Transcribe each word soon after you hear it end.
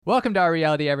Welcome to Our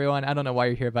Reality, everyone. I don't know why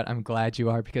you're here, but I'm glad you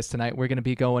are, because tonight we're going to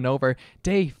be going over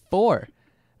day 4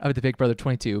 of the Big Brother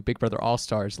 22 Big Brother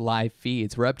All-Stars live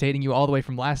feeds. We're updating you all the way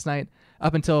from last night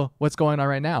up until what's going on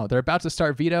right now. They're about to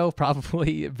start veto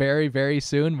probably very, very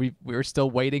soon. We're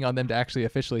still waiting on them to actually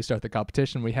officially start the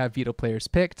competition. We have veto players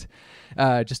picked.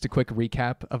 Just a quick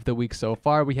recap of the week so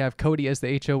far. We have Cody as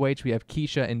the HOH. We have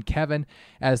Keisha and Kevin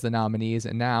as the nominees.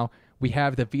 And now we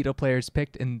have the veto players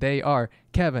picked, and they are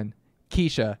Kevin,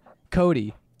 Keisha,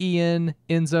 Cody, Ian,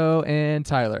 Enzo, and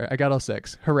Tyler. I got all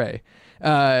 6. Hooray.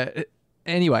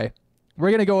 Anyway, we're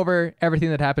going to go over everything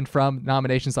that happened from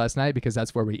nominations last night, because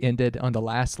that's where we ended on the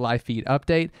last live feed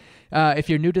update. If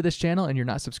you're new to this channel and you're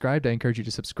not subscribed, I encourage you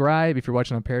to subscribe. If you're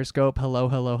watching on Periscope, hello.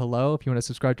 If you want to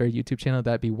subscribe to our YouTube channel,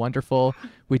 that'd be wonderful.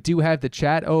 We do have the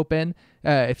chat open.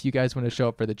 If you guys want to show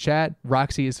up for the chat.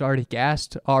 Roxy is already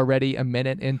gassed already a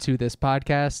minute into this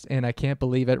podcast, and I can't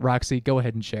believe it. Roxy, go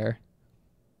ahead and share.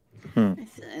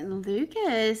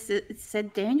 Lucas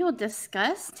said Daniel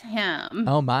discussed him.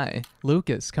 Oh my,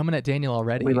 Lucas coming at Daniel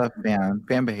already. We love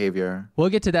fan behavior. We'll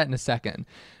get to that in a second.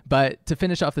 But to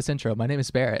finish off this intro, my name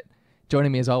is Barrett.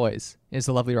 Joining me as always is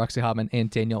the lovely Roxy Hoffman and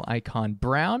Daniel Icon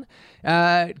Brown.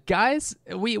 Guys,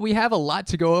 we have a lot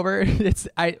to go over.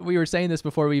 We were saying this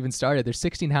before we even started. There's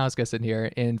 16 house guests in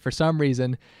here, and for some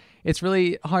reason, it's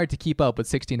really hard to keep up with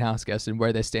 16 house guests and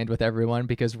where they stand with everyone,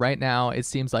 because right now it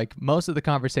seems like most of the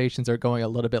conversations are going a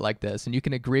little bit like this, and you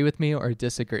can agree with me or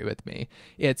disagree with me.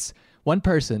 It's one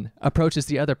person approaches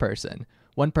the other person.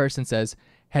 One person says,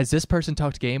 has this person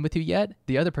talked game with you yet?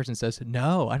 The other person says,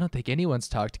 no, I don't think anyone's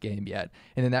talked game yet.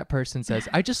 And then that person says,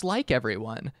 I just like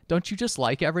everyone. Don't you just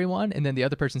like everyone? And then the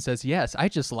other person says, yes, I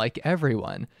just like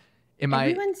everyone.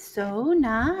 Everyone's so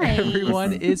nice.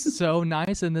 Everyone is so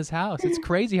nice in this house. It's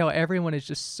crazy how everyone is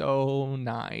just so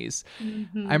nice.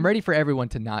 Mm-hmm. I'm ready for everyone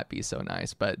to not be so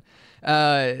nice, but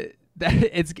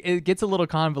it gets a little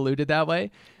convoluted that way.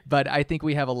 But I think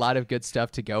we have a lot of good stuff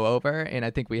to go over, and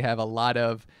I think we have a lot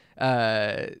of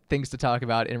things to talk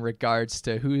about in regards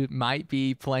to who might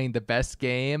be playing the best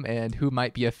game and who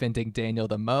might be offending Daniel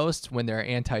the most when they're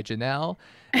anti-Janelle.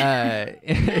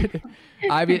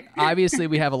 Obviously,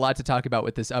 we have a lot to talk about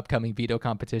with this upcoming veto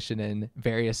competition in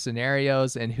various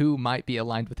scenarios and who might be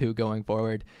aligned with who going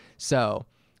forward. So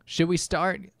should we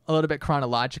start a little bit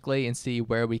chronologically and see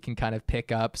where we can kind of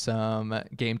pick up some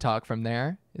game talk from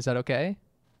there? Is that okay?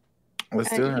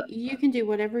 Let's do it. You can do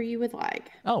whatever you would like.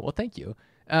 Oh, well, thank you.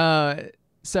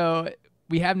 So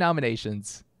we have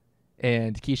nominations,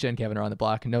 and Keisha and Kevin are on the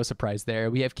block. No surprise there.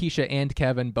 We have Keisha and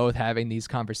Kevin both having these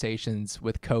conversations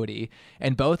with Cody,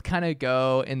 and both kind of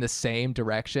go in the same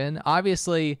direction.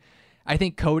 Obviously, I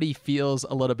think Cody feels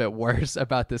a little bit worse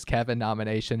about this Kevin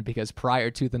nomination, because prior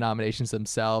to the nominations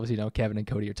themselves, Kevin and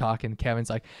Cody are talking. Kevin's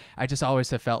like, I just always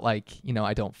have felt like,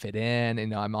 I don't fit in,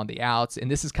 and I'm on the outs.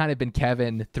 And this has kind of been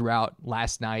Kevin throughout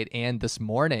last night and this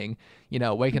morning,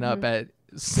 waking up at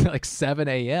like 7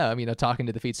 a.m., talking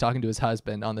to the feeds, talking to his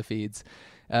husband on the feeds,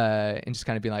 and just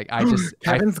kind of being like,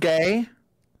 Kevin's gay?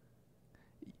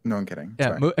 No, I'm kidding.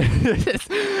 Yeah,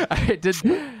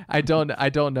 I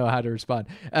don't know how to respond.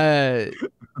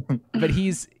 But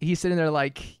he's sitting there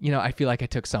like, I feel like I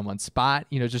took someone's spot,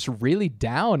 just really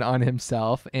down on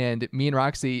himself. And me and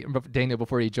Roxy, Daniel,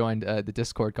 before he joined the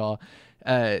Discord call,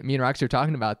 me and Roxy were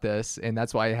talking about this, and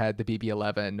that's why I had the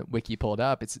BB11 wiki pulled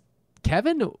up.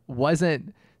 Kevin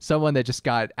wasn't someone that just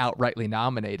got outrightly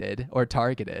nominated or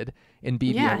targeted in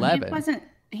BB11. Yeah,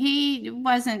 he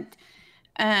wasn't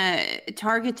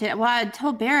targeted. Well, I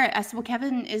told Barrett, I said, well,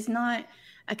 Kevin is not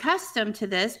accustomed to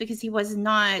this, because he was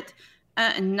not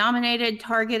nominated,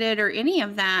 targeted, or any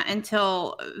of that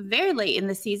until very late in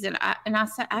the season. I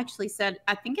actually said,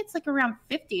 I think it's like around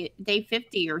day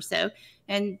 50 or so.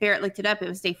 And Barrett looked it up. It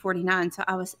was day 49. So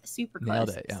I was super close. Nailed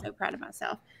it, yeah. So proud of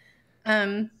myself.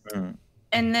 And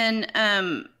then,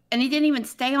 and he didn't even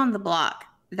stay on the block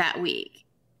that week.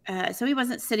 So he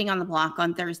wasn't sitting on the block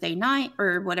on Thursday night,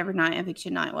 or whatever night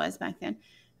eviction night was back then.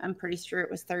 I'm pretty sure it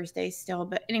was Thursday still.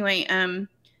 But anyway,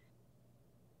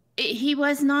 he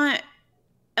was not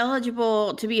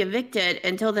eligible to be evicted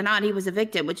until the night he was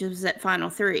evicted, which was at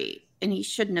Final 3. And he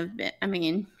shouldn't have been. I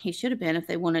mean, he should have been if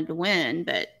they wanted to win,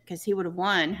 but because he would have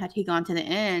won had he gone to the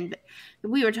end.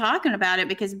 But we were talking about it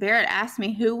because Barrett asked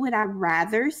me, who would I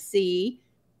rather see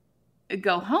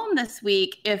go home this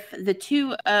week if the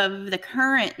two of the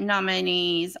current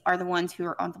nominees are the ones who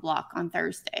are on the block on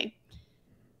Thursday?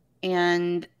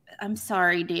 And I'm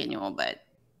sorry, Daniel, but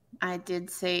I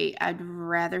did say I'd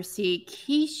rather see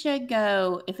Keisha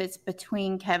go if it's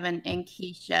between Kevin and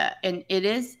Keisha. And it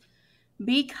is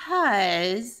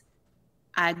because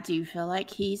I do feel like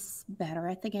he's better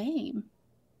at the game.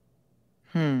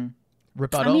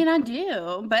 rebuttal? I mean, I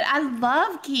do, but I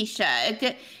love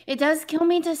Keisha. It does kill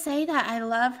me to say that. I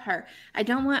love her. I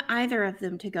don't want either of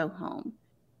them to go home.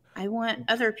 I want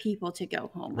other people to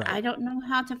go home. Right. I don't know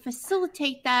how to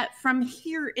facilitate that from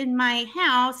here in my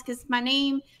house because my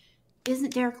name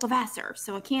isn't Derek Levasseur,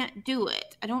 so I can't do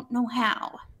it. I don't know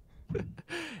how.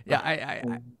 Yeah,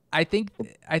 I think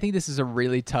this is a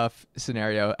really tough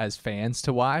scenario as fans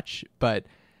to watch, but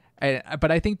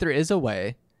I think there is a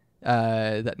way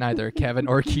that neither Kevin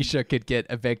or Keisha could get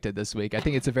evicted this week. I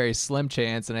think it's a very slim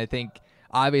chance, and I think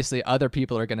obviously other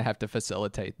people are going to have to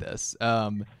facilitate this.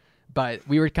 But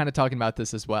we were kind of talking about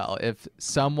this as well. If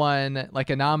someone like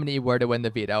a nominee were to win the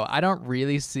veto, I don't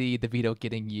really see the veto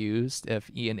getting used if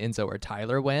Ian, Enzo, or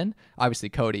Tyler win. Obviously,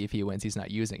 Cody, if he wins, he's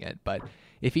not using it. But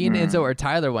if Ian, Enzo, or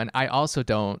Tyler win, I also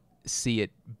don't see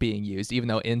it being used, even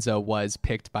though Enzo was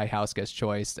picked by House Guest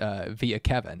Choice via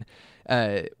Kevin.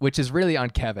 Which is really on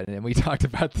Kevin, and we talked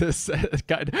about this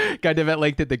kind of at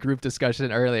length in the group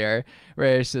discussion earlier,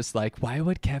 where it's just like, why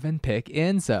would Kevin pick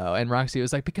Enzo? And Roxy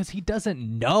was like, because he doesn't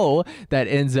know that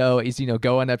Enzo is,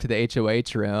 going up to the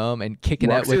HOH room and kicking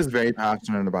Roxy it with. is very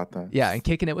passionate about that. Yeah, and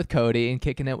kicking it with Cody and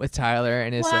kicking it with Tyler,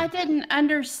 and it's. Well, I didn't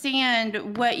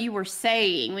understand what you were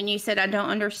saying when you said I don't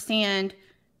understand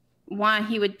why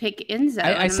he would pick Enzo.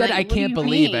 I said like, I can't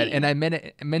believe it, mean? and I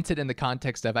meant it in the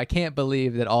context of I can't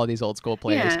believe that all these old school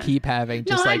players keep having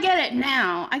just I get it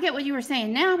now. I get what you were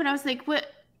saying now, but I was like, what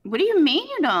do you mean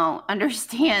you don't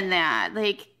understand that?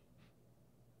 Like,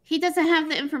 he doesn't have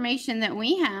the information that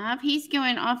we have. He's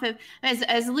going off of,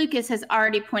 as Lucas has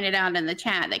already pointed out in the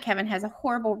chat, that Kevin has a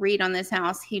horrible read on this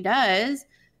house. He does.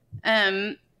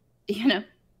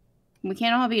 We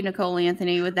can't all be Nicole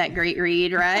Anthony with that great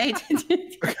read, right?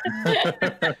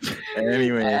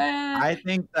 Anyway, I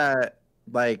think that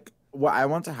what I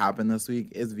want to happen this week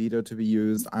is veto to be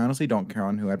used. I honestly don't care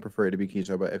on who. I'd prefer it to be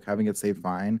Keisha, but if Kevin gets saved,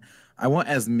 fine. I want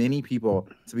as many people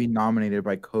to be nominated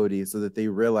by Cody so that they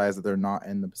realize that they're not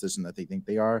in the position that they think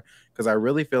they are. Because I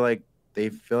really feel like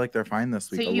they're fine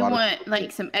this week. So you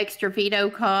want some extra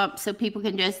veto comp so people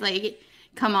can just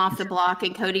come off the block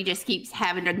and Cody just keeps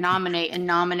having to nominate and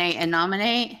nominate and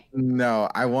nominate? No,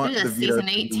 I want the season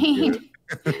 18.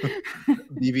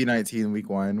 BB19 week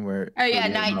 1 where. Oh yeah,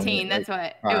 19. That's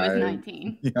what 5. It was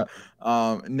 19. Yeah.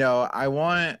 No,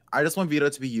 I just want veto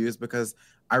to be used because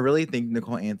I really think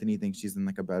Nicole Anthony thinks she's in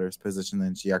a better position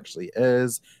than she actually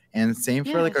is, and same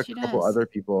for a couple other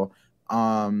people.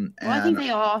 Well, I think they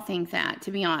all think that,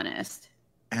 to be honest.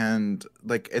 And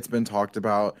it's been talked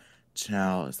about.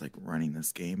 Janelle is running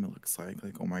this game. It looks like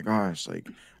oh my gosh,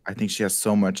 I think she has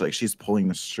so much, she's pulling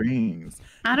the strings.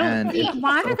 I don't think.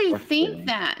 Why do they think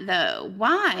that though?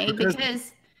 Why?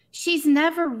 Because she's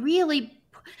never really.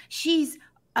 She's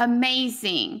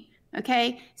amazing.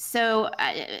 Okay, so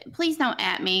please don't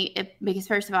at me because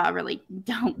first of all, I really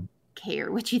don't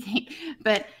care what you think.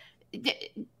 But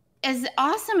as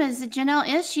awesome as Janelle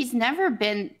is, she's never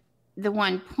been the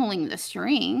one pulling the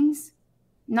strings.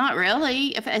 Not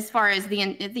really, as far as the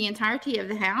entirety of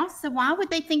the house. So why would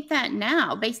they think that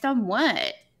now? Based on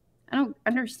what? I don't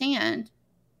understand.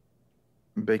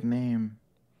 Big name.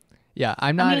 Yeah,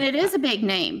 I'm not. I mean, it is a big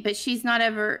name, but she's not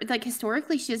ever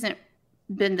historically. She hasn't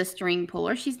been the string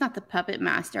puller. She's not the puppet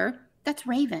master. That's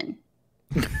Raven.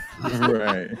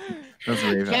 Right. That's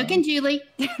Raven. Joking, Julie.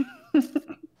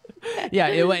 Yeah,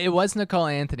 it was Nicole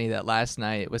Anthony that last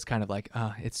night was kind of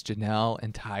it's Janelle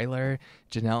and Tyler,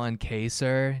 Janelle and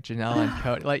Kaser, Janelle and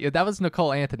Cody. That was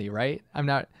Nicole Anthony, right? I'm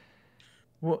not.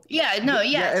 Well, yeah, no,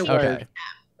 yeah. It okay. Was.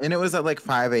 And it was at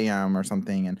 5 a.m. or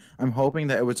something, and I'm hoping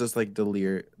that it was just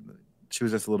delirium. She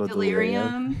was just a little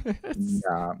delirium.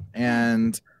 Yeah,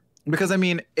 and because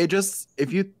it just,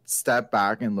 if you step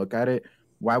back and look at it,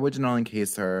 why would Janelle and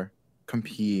Kaser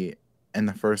compete in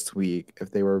the first week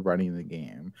if they were running the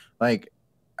game? It's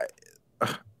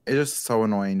just so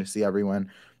annoying to see everyone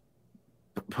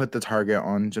put the target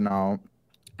on Janelle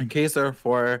and Kaser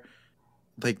for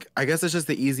I guess it's just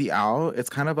the easy out. It's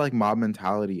kind of mob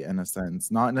mentality in a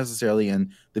sense, not necessarily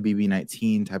in the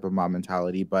BB19 type of mob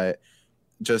mentality, but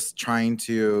just trying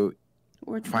to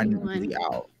find an easy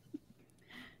out.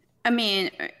 I mean,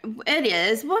 it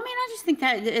is. Well, I just think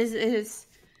that is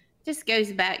just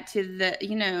goes back to the,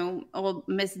 old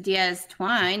Miss Diaz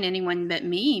Twine, anyone but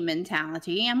me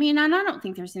mentality. I don't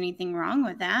think there's anything wrong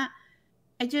with that.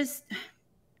 It's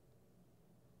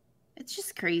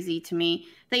just crazy to me.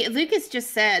 Lucas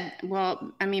just said,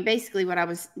 basically what I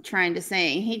was trying to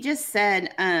say. He just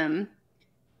said,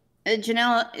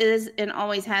 Janelle is and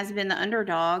always has been the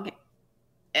underdog.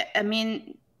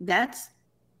 That's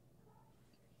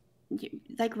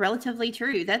relatively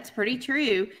true. That's pretty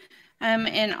true.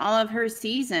 in all of her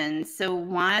seasons. So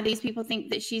why these people think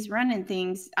that she's running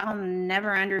things, I'll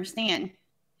never understand.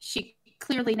 She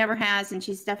clearly never has, and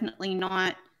she's definitely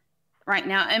not right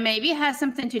now. And maybe it has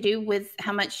something to do with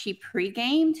how much she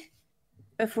pre-gamed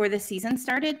before the season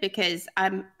started, because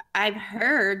I've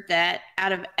heard that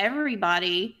out of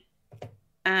everybody,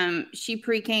 she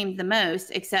pre-gamed the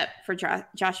most except for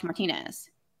Josh Martinez.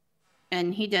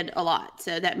 And he did a lot.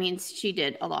 So that means she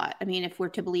did a lot. I mean, if we're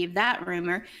to believe that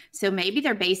rumor. So maybe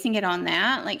they're basing it on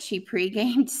that. Like, she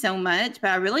pre-gamed so much.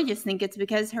 But I really just think it's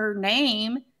because her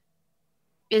name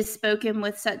is spoken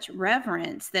with such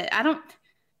reverence that I don't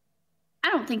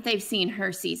think they've seen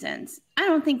her seasons. I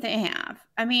don't think they have.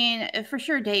 I mean, for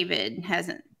sure David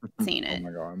hasn't seen it. Oh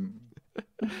my God.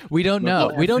 We don't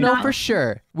know. We don't know for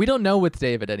sure. We don't know with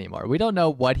David anymore. We don't know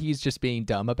what he's just being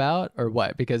dumb about or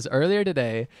what. Because earlier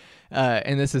today,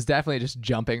 and this is definitely just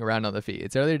jumping around on the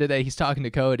feeds. Earlier today, he's talking to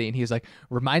Cody and he's like,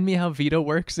 "Remind me how veto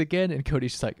works again." And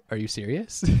Cody's just like, "Are you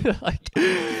serious?" Like,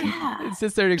 yeah.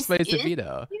 Sits there and explains the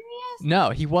veto. Serious? No,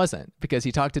 he wasn't, because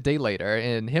he talked to Day later,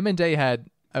 and him and Day had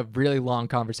a really long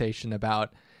conversation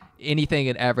about anything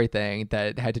and everything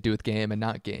that had to do with game and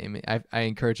not game. I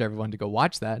encourage everyone to go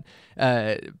watch that.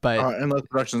 But unless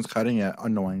production's cutting it,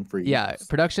 annoying for you. Yeah,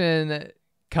 production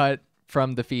cut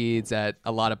from the feeds at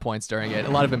a lot of points during it, a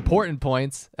lot of important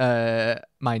points,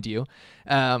 mind you.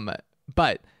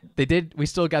 But we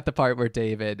still got the part where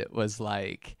David was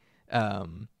like,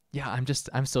 yeah,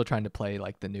 I'm still trying to play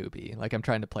like the newbie. Like, I'm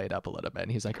trying to play it up a little bit.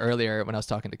 And he's like, earlier when I was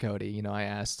talking to Cody, I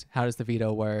asked, how does the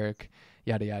veto work?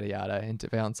 Yada, yada, yada. And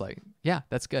DeValen's like, yeah,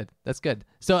 that's good. That's good.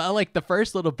 So I like the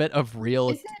first little bit of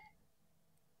real. Is it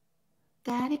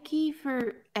staticky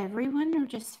for everyone or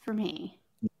just for me?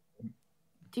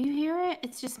 Do you hear it?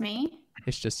 It's just me?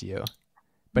 It's just you.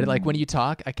 But like when you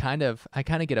talk, I kind of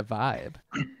get a vibe.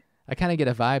 I kind of get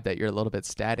a vibe that you're a little bit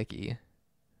staticky.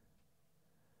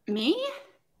 Me?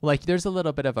 Like, there's a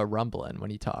little bit of a rumbling when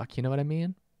you talk. You know what I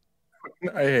mean?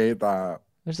 I hate that.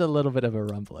 There's a little bit of a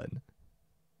rumbling.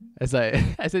 I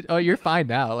said, oh, you're fine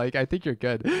now. Like, I think you're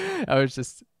good. I was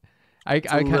just, a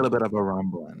little bit of a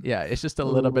rumbling. Yeah, it's just a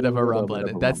little bit of a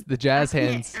rumbling. That's the jazz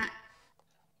hands.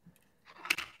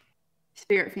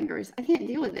 Spirit fingers. I can't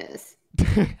deal with this.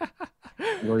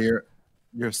 Well, you're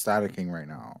staticking right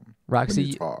now,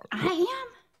 Roxy. I am.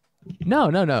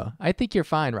 No. I think you're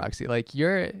fine, Roxy. Like,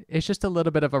 it's just a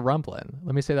little bit of a rumbling.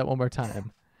 Let me say that one more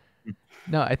time.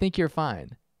 No, I think you're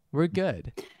fine. We're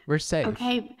good. We're safe.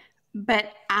 Okay,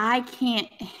 but I can't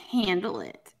handle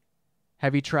it.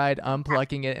 Have you tried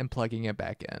unplugging it and plugging it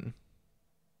back in?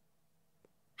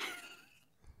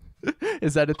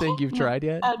 Is that a thing you've tried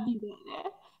yet? I'll do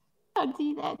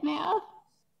that now.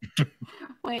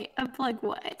 Wait, unplug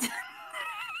what?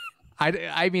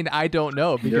 I mean, I don't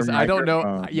know, because I don't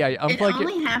know. Yeah, unplug it.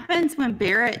 Only happens when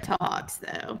Barrett talks,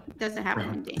 though. It doesn't happen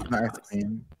when Daniel talks.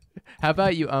 How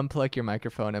about you unplug your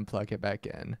microphone and plug it back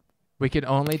in? We can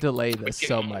only delay this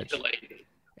so much.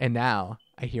 And now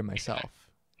I hear myself.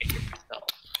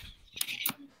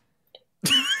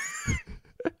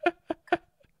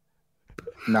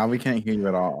 Now we can't hear you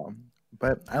at all.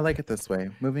 But I like it this way.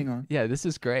 Moving on. Yeah, this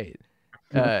is great.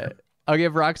 I'll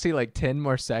give Roxy like 10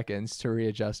 more seconds to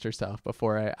readjust herself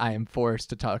before I am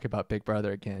forced to talk about Big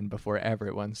Brother again before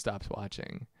everyone stops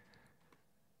watching.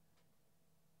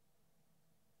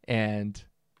 And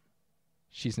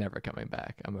she's never coming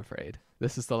back, I'm afraid.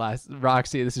 This is the last.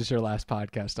 Roxy, this is your last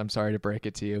podcast. I'm sorry to break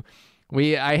it to you.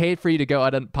 I hate for you to go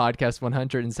out on podcast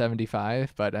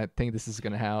 175, but I think this is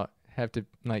going to have to,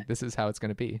 like, this is how it's going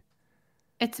to be.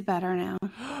 It's better now.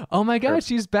 Oh my gosh,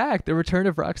 she's back. The return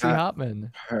of Roxy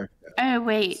Hopman. Oh,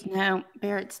 wait. No,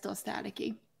 Barrett's still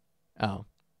staticky. Oh.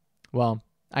 Well,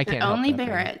 I can't help only that,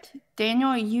 Barrett.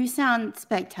 Daniel, you sound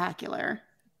spectacular.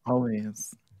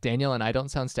 Always. Daniel and I don't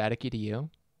sound staticky to you?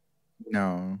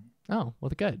 No. Oh,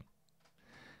 well, good.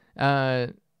 I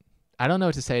don't know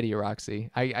what to say to you,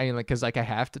 Roxy. I because like I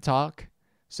have to talk,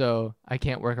 so I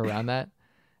can't work around that.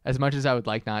 As much as I would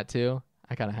like not to,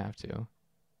 I kind of have to.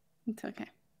 It's okay.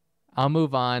 I'll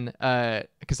move on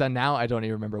because now I don't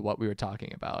even remember what we were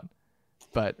talking about.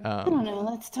 But I don't know.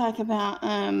 Let's talk about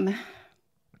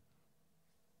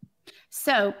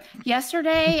So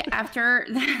yesterday, after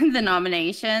the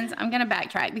nominations, I'm going to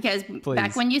backtrack because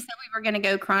back when you said we were going to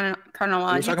go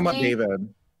chronologically. You're talking about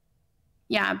David.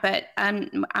 Yeah, but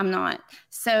I'm not.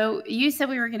 So you said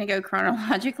we were going to go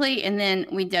chronologically, and then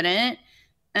we didn't.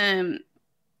 I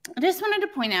just wanted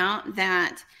to point out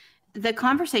that the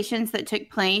conversations that took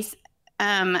place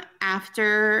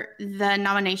after the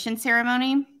nomination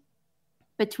ceremony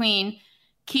between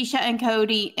Keisha and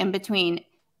Cody and between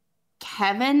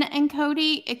Kevin and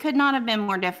Cody, it could not have been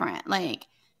more different. Like,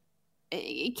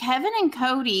 Kevin and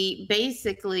Cody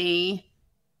basically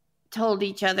told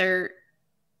each other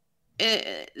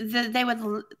that they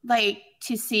would like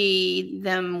to see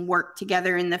them work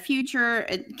together in the future.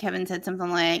 Kevin said something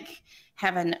like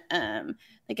having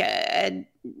like a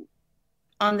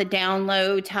on the down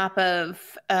low type of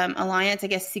alliance, I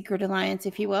guess secret alliance,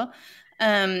 if you will.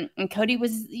 And Cody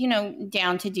was,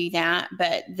 down to do that.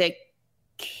 But the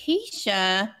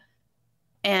Keisha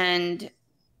and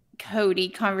Cody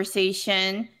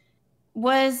conversation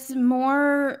was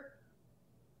more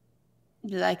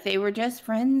like they were just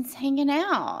friends hanging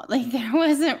out. Like there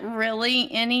wasn't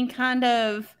really any kind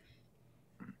of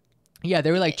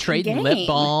they were like trading lip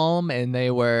balm, and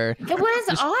they were. It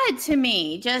was odd to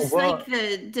me, just like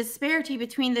the disparity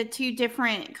between the two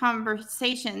different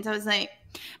conversations. I was like,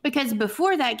 because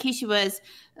before that, Keisha was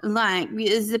like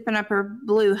zipping up her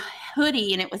blue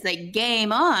hoodie, and it was like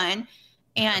game on.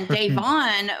 And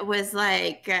Davon was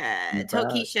like, told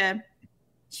Keisha,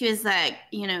 she was like,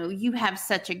 you have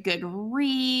such a good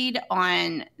read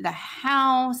on the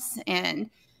house,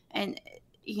 and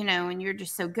you're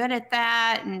just so good at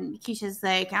that. And Keisha's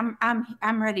like,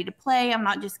 I'm ready to play. I'm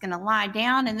not just gonna lie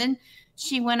down. And then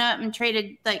she went up and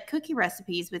traded like cookie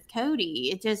recipes with Cody.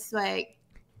 It just like,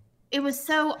 it was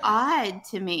so odd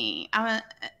to me.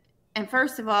 And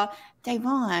first of all,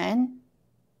 Davon,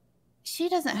 she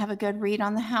doesn't have a good read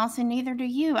on the house, and neither do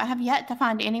you. I have yet to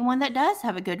find anyone that does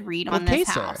have a good read on this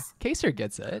house. Kaser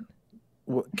gets it.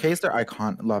 Well, Kaser, I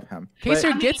can't love him.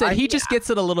 Kaser gets it. He just gets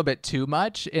it a little bit too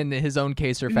much in his own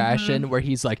Kaser fashion, where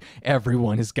he's like,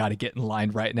 everyone has got to get in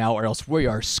line right now, or else we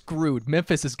are screwed.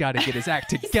 Memphis has got to get his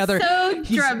act together.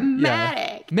 He's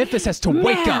dramatic. Yeah. Memphis has to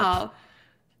wake up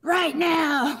right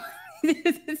now.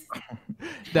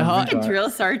 The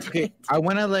drill sergeant. Okay, I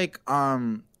want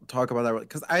to talk about that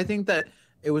because I think that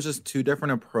it was just two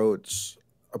different approaches.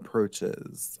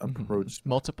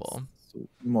 Multiple.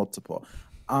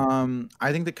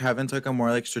 I think that Kevin took a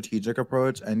more like strategic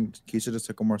approach, and Keisha just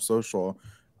took a more social.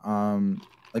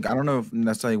 Like I don't know if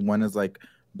necessarily one is like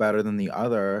better than the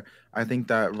other. I think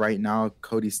that right now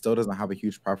Cody still doesn't have a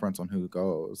huge preference on who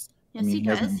goes. Yes, he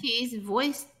does. He's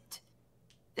voiced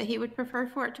that he would prefer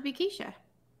for it to be Keisha.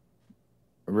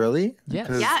 Really? Yes.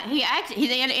 Yeah,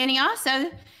 and he also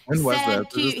when was said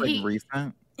that? Was this like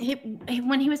recent?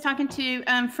 When he was talking to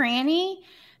Franny,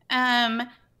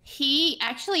 he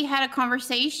actually had a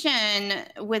conversation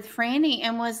with Franny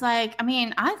and was like, I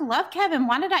mean, I love Kevin.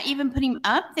 Why did I even put him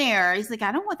up there? He's like,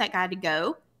 I don't want that guy to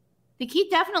go. Like, he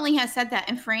definitely has said that.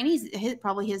 And Franny's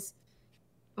probably his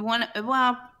one.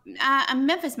 Well,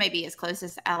 Memphis may be his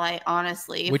closest ally,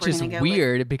 honestly. Which is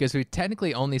weird because we've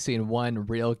technically only seen one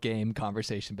real game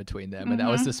conversation between them. And that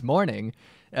was this morning.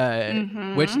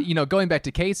 Which, going back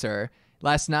to Kaser,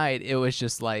 last night, it was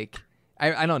just like,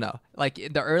 I don't know. Like,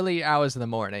 the early hours of the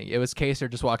morning, it was Kaser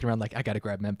just walking around like, I got to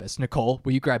grab Memphis. Nicole,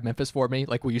 will you grab Memphis for me?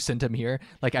 Like, will you send him here?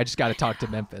 Like, I just got to talk to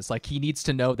Memphis. Like, he needs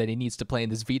to know that he needs to play in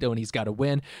this veto and he's got to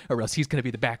win, or else he's going to be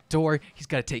the back door. He's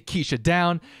got to take Keisha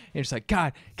down. And it's like,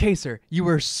 God, Kaser, you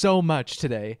were so much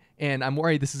today. And I'm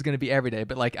worried this is going to be every day.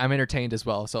 But, like, I'm entertained as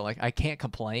well. So, like, I can't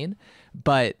complain.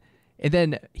 But, and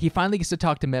then he finally gets to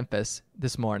talk to Memphis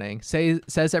this morning,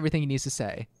 says everything he needs to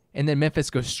say. And then Memphis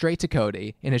goes straight to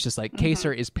Cody, and it's just like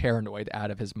Kaser is paranoid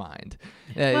out of his mind.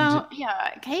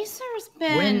 Kaser's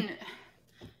been.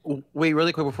 Wait,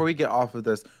 really quick before we get off of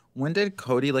this, when did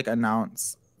Cody like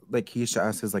announce like Keisha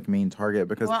as his like main target?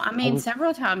 Because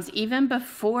several times, even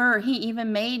before he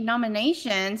even made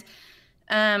nominations.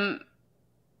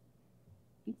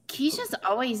 Keisha's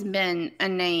always been a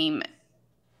name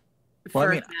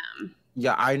for him.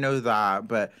 Yeah, I know that,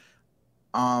 but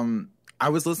I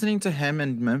was listening to him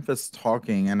and Memphis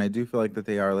talking, and I do feel like that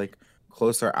they are like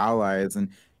closer allies. And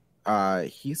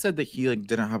he said that he like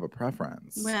didn't have a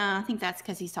preference. Well, I think that's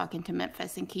because he's talking to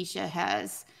Memphis, and Keisha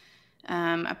has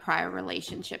a prior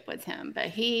relationship with him. But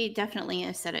he definitely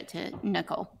has said it to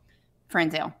Nicole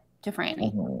Franzel, to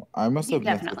Franny. Oh, I must have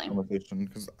missed the conversation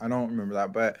because I don't remember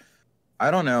that. But I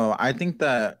don't know. I think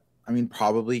that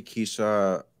probably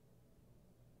Keisha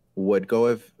would go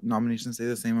if nominations stay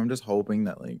the same. I'm just hoping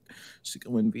that like she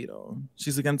can win veto.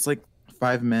 She's against like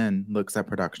 5 men. Looks at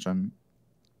production.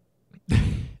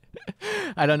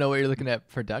 I don't know what you're looking at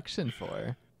production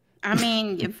for.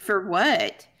 For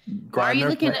what? Why are you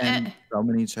looking at so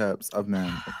many chips of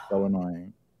men? It's so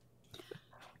annoying.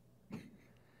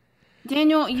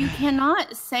 Daniel, you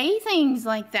cannot say things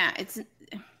like that.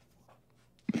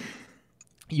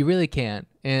 You really can't.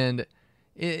 And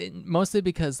mostly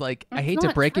because, like, I hate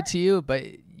to break it to you, but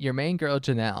your main girl,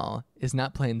 Janelle, is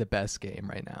not playing the best game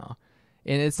right now.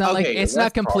 And it's not it's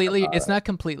not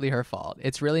completely her fault.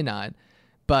 It's really not.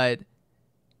 But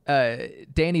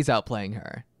Danny's outplaying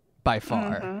her by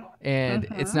far, and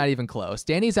it's not even close.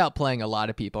 Danny's outplaying a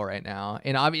lot of people right now,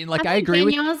 and I mean, like, I agree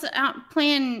with Danielle's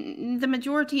outplaying the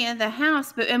majority of the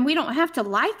house, and we don't have to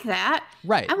like that.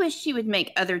 Right. I wish she would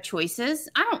make other choices.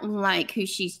 I don't like who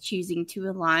she's choosing to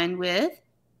align with.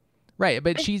 Right,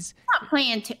 but she's not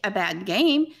playing a bad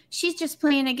game. She's just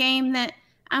playing a game that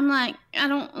I'm like, I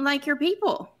don't like your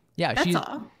people. Yeah, that's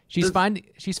all. She's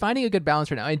finding a good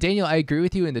balance right now. And Daniel, I agree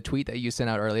with you in the tweet that you sent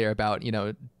out earlier about,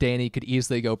 Danny could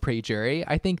easily go pre-jury.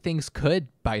 I think things could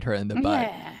bite her in the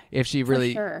butt if she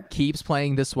really keeps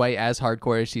playing this way as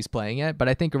hardcore as she's playing it. But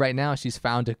I think right now she's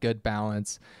found a good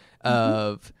balance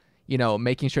of,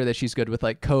 making sure that she's good with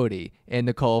like Cody and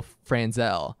Nicole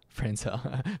Franzel. It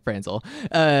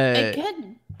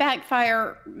could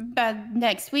backfire by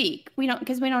next week. We don't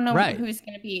know who's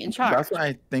going to be in charge. That's what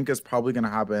I think is probably going to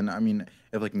happen. I mean,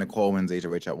 if like Nicole wins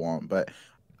HOH, it won't. But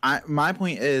my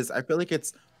point is, I feel like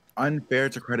it's unfair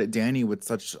to credit Danny with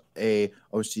such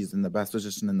she's in the best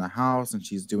position in the house and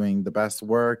she's doing the best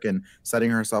work and setting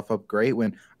herself up great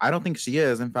when I don't think she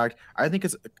is. In fact, I think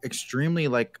it's extremely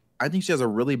I think she has a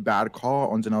really bad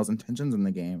call on Janelle's intentions in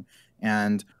the game.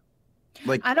 And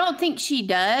I don't think she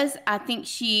does. I think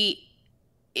she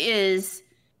is.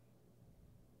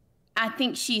 I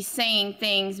think she's saying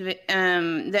things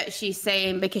that she's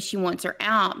saying because she wants her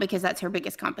out, because that's her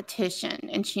biggest competition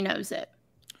and she knows it.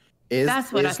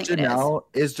 That's what I think Janelle,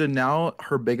 it is. Is Janelle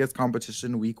her biggest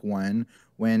competition week one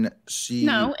when she...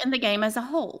 No, in the game as a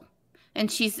whole.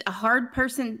 And she's a hard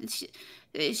person.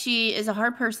 She is a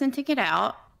hard person to get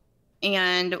out.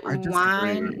 And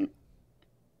why...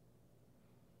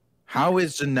 How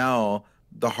is Janelle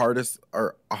the hardest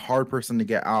or a hard person to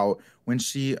get out when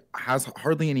she has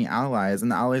hardly any allies,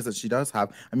 and the allies that she does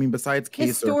have? I mean, besides Kaser,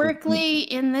 historically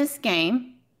in this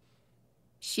game,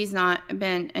 she's not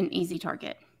been an easy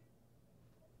target.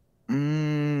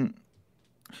 I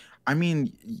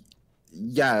mean,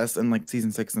 yes, in like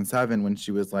season 6 and 7 when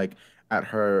she was like at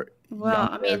her. Well,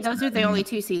 I mean, those are the only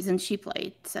 2 seasons she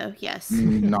played, so yes.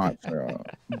 Not true,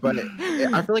 but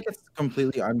I feel like it's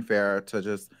completely unfair to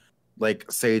just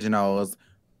say Janelle is,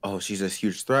 she's this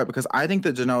huge threat, because I think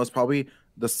that Janelle is probably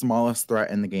the smallest threat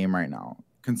in the game right now,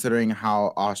 considering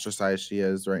how ostracized she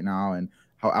is right now and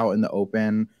how out in the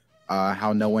open,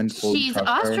 how no one she's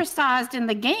ostracized in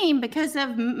the game because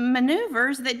of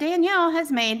maneuvers that Danielle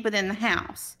has made within the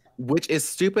house. Which is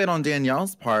stupid on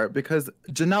Danielle's part, because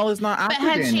Janelle is not after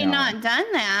Danielle. But had she not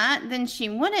done that, then she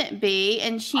wouldn't be,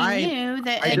 and she knew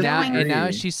that. And now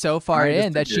she's so far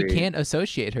in that she can't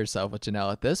associate herself with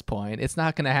Janelle at this point. It's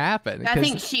not going to happen. I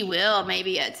think she will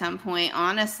maybe at some point,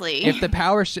 honestly. If the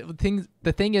power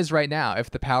the thing is right now, if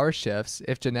the power shifts,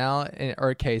 if Janelle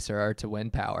or Kaser are to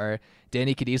win power,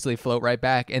 Danny could easily float right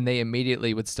back, and they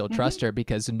immediately would still trust her,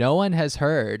 because no one has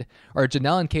heard, or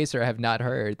Janelle and Kaser have not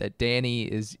heard, that Danny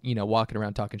is, walking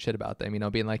around talking shit about them,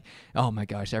 being like, oh my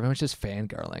gosh, everyone's just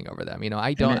fangirling over them.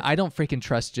 I don't freaking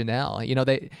trust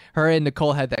Janelle. Her and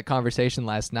Nicole had that conversation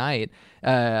last night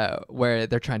where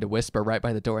they're trying to whisper right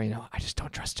by the door, I just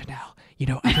don't trust Janelle.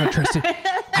 I don't trust it.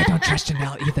 I don't trust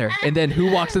Janelle either. And then who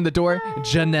walks in the door?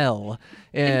 Janelle.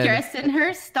 And dressed in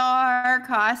her star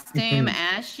costume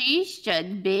as she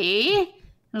should be.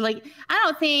 I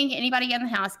don't think anybody in the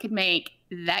house could make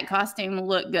that costume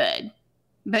look good.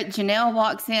 But Janelle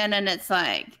walks in and it's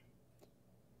okay,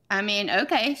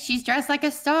 she's dressed like a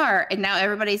star. And now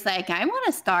everybody's like, I want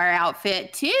a star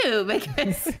outfit too,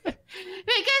 because she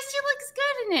looks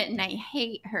good in it. And I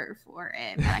hate her for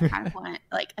it. But I kind of want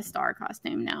a star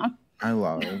costume now. I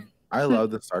love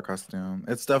the star costume.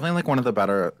 It's definitely one of the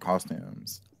better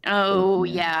costumes. Oh,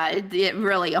 yeah. It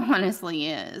really honestly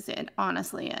is. It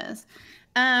honestly is.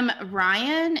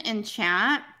 Ryan in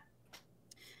chat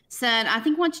said, I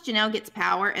think once Janelle gets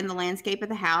power in the landscape of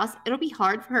the house, it'll be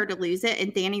hard for her to lose it,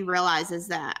 and Danny realizes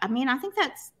that. I think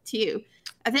that's too.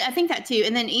 I think that too.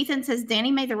 And then Ethan says,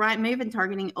 Danny made the right move in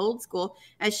targeting Old School,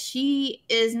 as she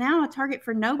is now a target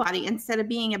for nobody instead of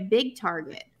being a big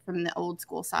target from the Old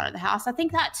School side of the house. I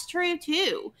think that's true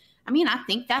too. I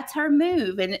think that's her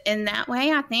move. And in that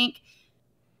way, I think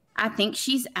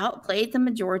she's outplayed the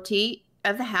majority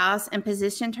of the house and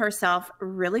positioned herself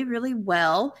really, really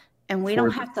well. And we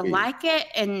don't have to like it.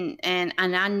 And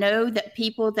I know that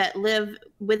people that live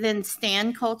within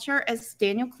stan culture, as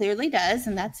Daniel clearly does,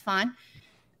 and that's fine,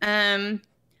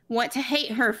 want to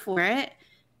hate her for it.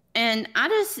 And I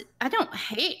don't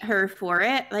hate her for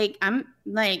it. I'm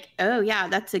oh yeah,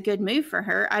 that's a good move for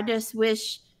her. I just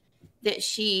wish that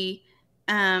she,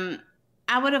 I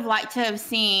would have liked to have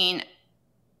seen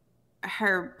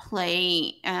her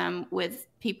play with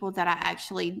people that I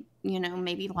actually,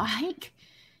 maybe like,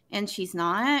 and she's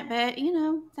not. But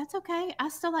that's okay. I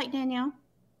still like Danielle.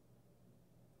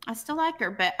 I still like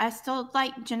her, but I still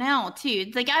like Janelle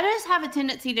too. Like, I just have a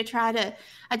tendency to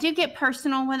I do get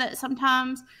personal with it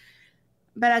sometimes,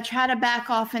 but I try to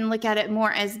back off and look at it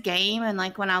more as game. And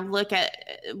like, when I look at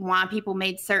why people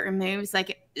made certain moves,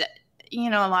 like, a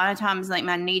lot of times, like,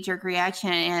 my knee-jerk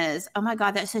reaction is, oh my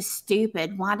God, that's so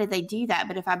stupid. Why did they do that?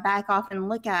 But if I back off and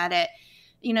look at it,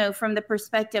 from the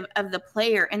perspective of the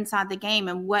player inside the game,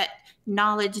 and what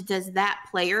knowledge does that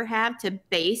player have to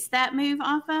base that move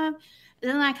off of,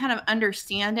 then I kind of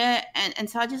understand it. And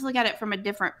so I just look at it from a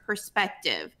different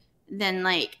perspective than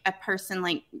like a person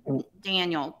like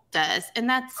Daniel does. And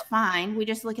that's fine. We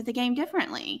just look at the game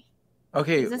differently.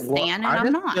 Okay. He's a stan, and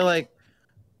I'm not. Feel like,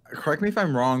 correct me if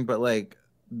I'm wrong, but like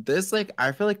this, like,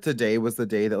 I feel like today was the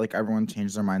day that like everyone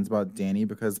changed their minds about Danny,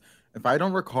 because if I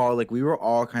don't recall, like, we were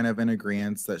all kind of in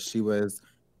agreement that she was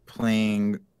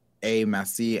playing A,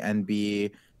 messy, and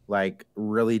B, like,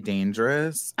 really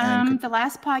dangerous. The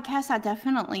last podcast, I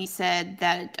definitely said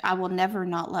that I will never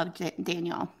not love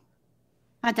Danielle.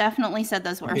 I definitely said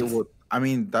those words. Okay, well, I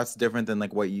mean, that's different than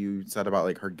like what you said about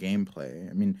like her gameplay.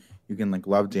 I mean, you can like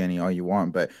love Danny all you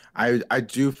want, but I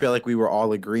do feel like we were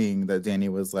all agreeing that Danny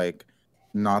was like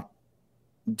not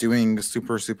doing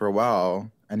super, super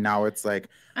well. And now it's like,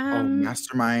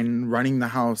 mastermind running the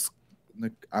house.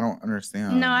 Like, I don't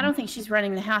understand. No, I don't think she's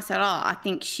running the house at all. I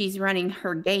think she's running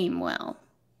her game well.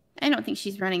 I don't think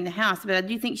she's running the house, but I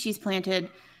do think she's planted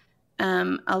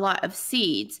a lot of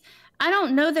seeds. I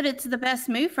don't know that it's the best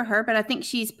move for her, but I think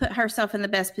she's put herself in the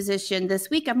best position this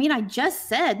week. I mean, I just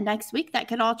said next week that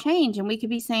could all change, and we could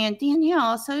be saying,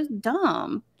 Danielle, so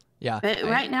dumb. Yeah. But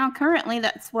right now, currently,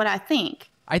 that's what I think.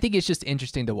 I think it's just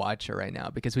interesting to watch her right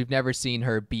now, because we've never seen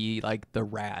her be like the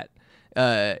rat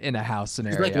in a house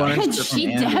scenario. Like, she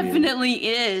definitely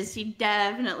is. She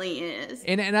definitely is.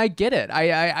 And I get it.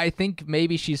 I think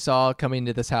maybe she saw coming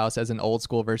to this house as an old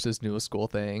school versus new school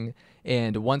thing.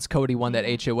 And once Cody won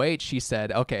that HOH, she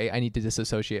said, okay, I need to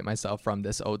disassociate myself from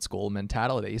this old school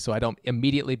mentality, so I don't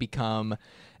immediately become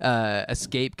a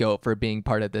scapegoat for being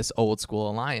part of this old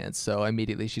school alliance. So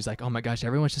immediately she's like, oh my gosh,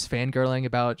 everyone's just fangirling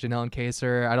about Janelle and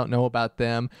Kaysar. I don't know about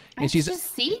them. And she's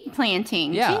just seed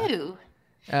planting too.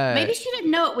 Maybe she didn't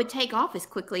know it would take off as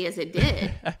quickly as it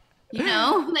did.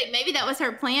 Like, maybe that was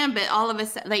her plan, but all of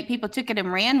us, like, people took it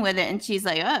and ran with it, and she's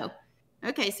like, oh,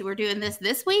 okay, so we're doing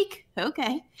this week?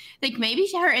 Okay. Like, maybe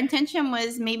her intention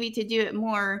was maybe to do it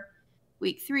more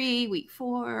week 3, week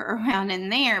 4, around in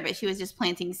there, but she was just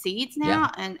planting seeds now. Yeah.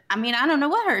 And I mean, I don't know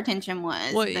what her intention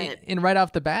was. Well, and right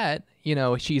off the bat,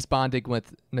 she's bonding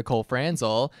with Nicole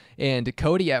Franzel, and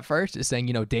Cody at first is saying,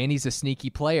 Danny's a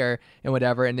sneaky player and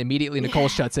whatever, and immediately Nicole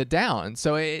shuts it down.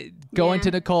 So going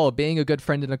to Nicole, being a good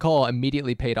friend to Nicole,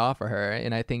 immediately paid off for her,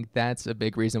 and I think that's a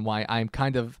big reason why I'm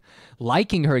kind of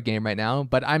liking her game right now,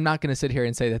 but I'm not going to sit here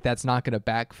and say that that's not going to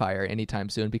backfire anytime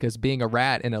soon, because being a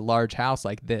rat in a large house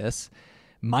like this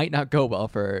might not go well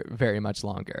for very much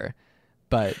longer.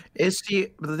 But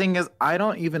the thing is, I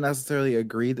don't even necessarily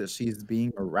agree that she's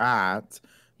being a rat.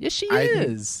 Yes, she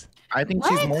is. I think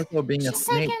she's more so being a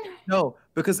snake. No,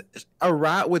 because a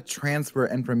rat would transfer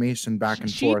information back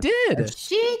and forth. She did.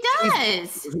 She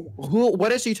does.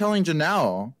 What is she telling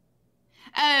Janelle?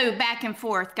 Oh, back and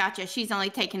forth. Gotcha. She's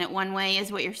only taking it one way,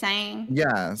 is what you're saying?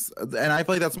 Yes. And I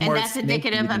feel like that's more. And that's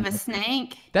indicative of a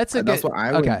snake? That's what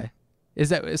I would. Okay. Is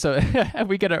that so?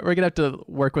 we're gonna have to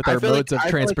work with our modes of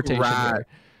transportation here.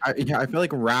 I feel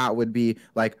like rat would be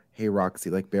like, hey Roxy,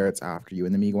 like Barrett's after you,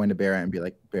 and then me going to Barrett and be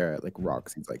like, Barrett, like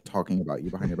Roxy's like talking about you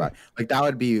behind your back. Like, that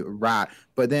would be rat.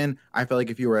 But then I feel like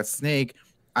if you were a snake,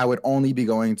 I would only be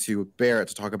going to Barrett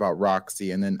to talk about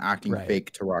Roxy and then acting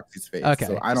fake to Roxy's face. Okay.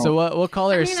 So I don't. So we'll call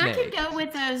her a snake.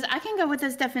 I can go with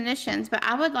those definitions, but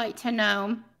I would like to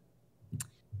know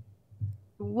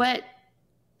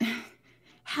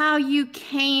how you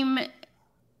came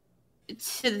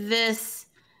to this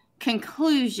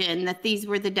conclusion that these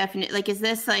were the definite. Like, is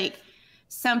this like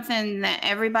something that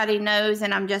everybody knows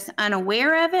and I'm just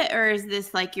unaware of it, or is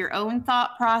this like your own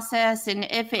thought process? And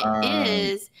if it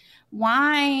is,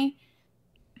 why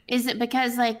is it?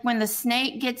 Because like when the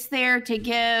snake gets there to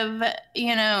give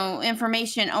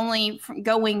information only from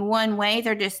going one way,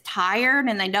 they're just tired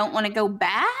and they don't want to go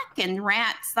back, and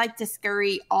rats like to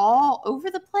scurry all over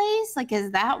the place. Like,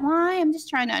 is that why? I'm just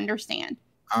trying to understand.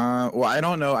 Well, I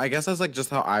don't know. I guess that's like just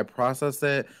how I process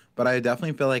it, but I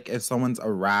definitely feel like if someone's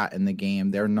a rat in the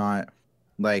game, they're not,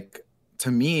 like,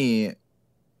 to me,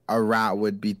 a rat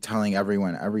would be telling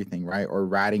everyone everything, right? Or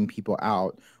ratting people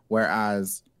out.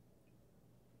 Whereas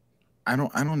I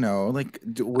don't know. Like,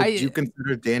 would you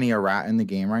consider Danny a rat in the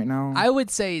game right now? I would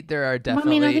say there are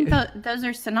definitely. Well, I mean, I think those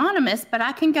are synonymous, but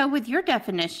I can go with your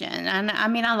definition. And I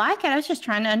mean, I like it. I was just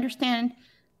trying to understand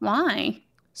why.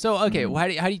 So, okay,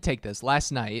 how do you take this?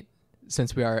 Last night,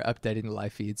 since we are updating the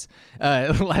live feeds,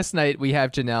 last night we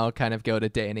have Janelle kind of go to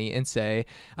Danny and say,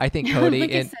 I think Cody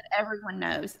Lucas said everyone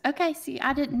knows. Okay, see,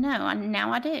 I didn't know.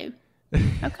 Now I do.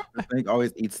 Okay. Snake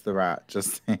always eats the rat.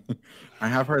 Just saying. I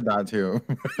have heard that too.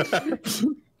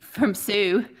 From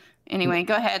Sue. Anyway,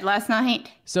 go ahead. Last night.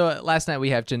 So last night we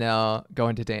have Janelle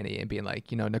going to Danny and being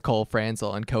like, Nicole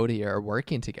Franzel and Cody are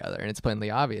working together, and it's plainly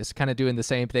obvious, kind of doing the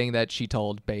same thing that she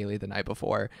told Bailey the night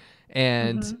before.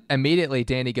 And immediately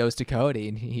Danny goes to Cody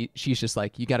and she's just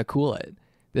like, you got to cool it.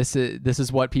 This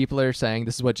is what people are saying.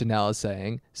 This is what Janelle is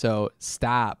saying. So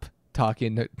stop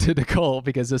talking to Nicole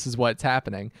because this is what's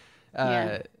happening.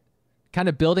 Kind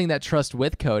of building that trust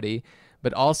with Cody,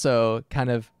 but also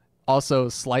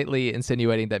slightly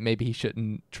insinuating that maybe he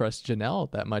shouldn't trust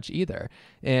Janelle that much either.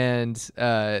 And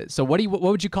so what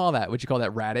would you call that? Would you call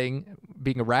that ratting,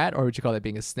 being a rat, or would you call that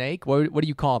being a snake? What do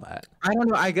you call that? I don't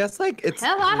know. I guess like it's.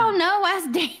 Hell, I don't know.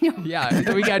 Ask Daniel.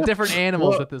 Yeah, we got different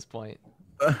animals at this point.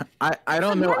 I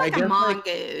don't know. Like I guess a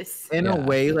mongoose. Like, in a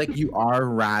way, like you are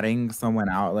ratting someone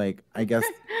out. Like I guess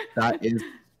that is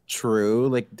true.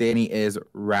 Like Danny is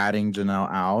ratting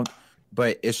Janelle out,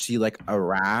 but is she like a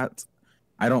rat?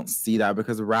 I don't see that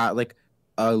because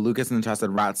Lucas in the chat said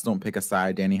rats don't pick a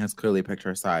side. Danny has clearly picked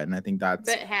her side, and I think that's.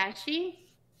 But has she?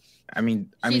 I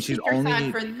mean, she's only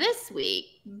side for this week,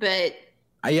 but.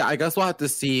 I guess we'll have to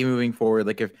see moving forward.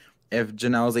 Like if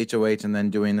Janelle's HOH and then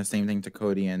doing the same thing to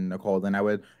Cody and Nicole, then I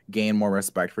would gain more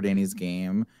respect for Danny's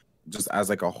game, just as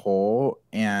like a whole,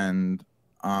 and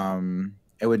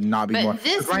it would not be more. But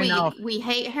this week, now, we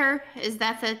hate her. Is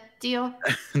that the deal?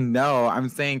 No, I'm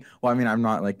saying. Well, I mean, I'm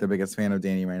not like the biggest fan of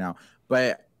Danny right now,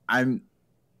 but I'm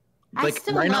like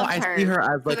right now. I see her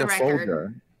as like a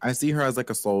soldier. I see her as like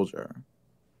a soldier,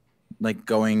 like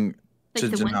going like to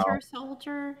the Janelle. Winter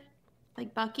Soldier,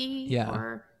 like Bucky. Yeah.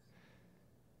 Or...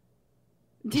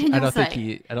 I don't think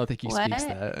he speaks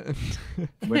that.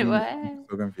 Wait, what? I'm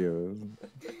so confused.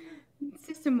 It's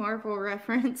just a Marvel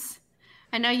reference.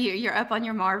 I know you're up on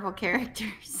your Marvel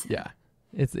characters. Yeah,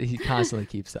 he constantly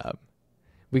keeps up.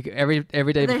 Every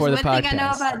day before the podcast. There's one thing I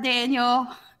know about Daniel.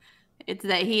 It's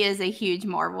that he is a huge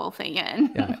Marvel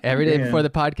fan. Yeah, every day before the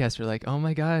podcast, we're like, "Oh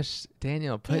my gosh,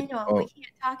 Daniel, we can't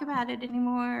talk about it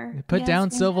anymore. Put down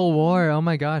Civil War. Oh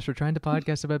my gosh, we're trying to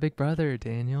podcast about Big Brother,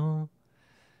 Daniel."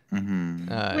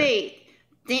 Mm-hmm. Wait,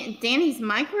 Danny's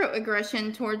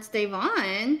microaggression towards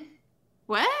Davon.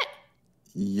 What?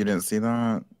 You didn't see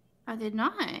that? I did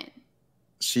not.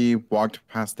 She walked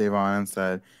past Davon and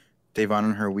said, "Davon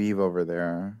and her weave over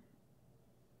there."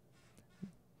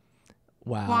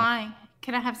 Wow. Why?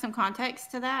 Can I have some context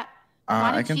to that?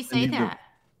 Why did she say that?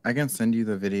 I can send you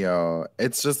the video.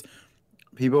 It's just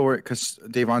people were because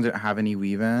Davon didn't have any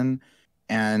weave in,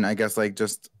 and I guess like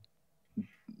just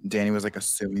Danny was like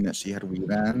assuming that she had weave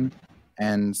in,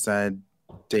 and said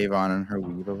Davon and her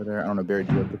weave over there. I don't know, Barry,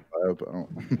 do you have the clip?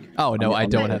 Oh no, I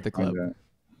don't have the clip.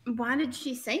 Why did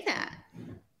she say that?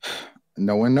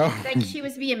 No one knows. Like she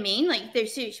was being mean? Like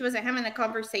she wasn't having a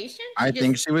conversation? I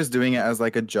think she was doing it as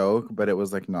like a joke, but it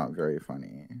was like not very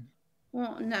funny.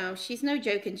 Well, no, she's no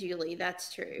joke in Julie.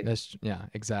 That's true. Yeah,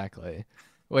 exactly.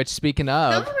 Which, speaking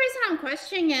of, the only reason I'm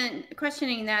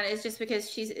questioning that is just because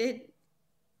she's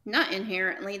not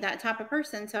inherently that type of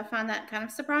person. So I find that kind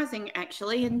of surprising,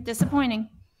 actually, and disappointing.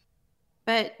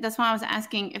 But that's why I was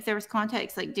asking if there was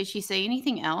context. Like, did she say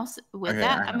anything else with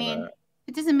that? I mean,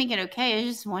 it doesn't make it okay. I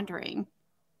was just wondering.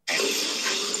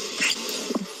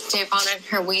 Davon and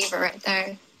her weaver right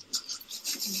there.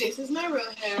 This is my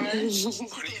real hair.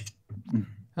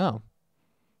 Oh,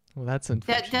 well, that's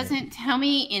unfortunate. That doesn't tell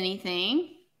me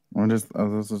anything. This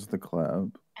is the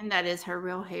clip. And that is her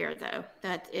real hair, though.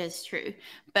 That is true.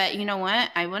 But you know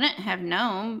what? I wouldn't have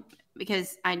known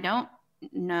because I don't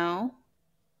know.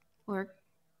 Or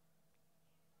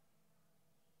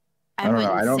I don't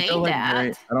know. I don't feel like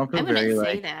that. I don't feel very like.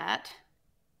 Say that.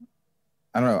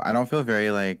 I don't know. I don't feel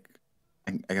very like.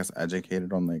 I guess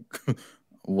educated on like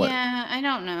what. Yeah, I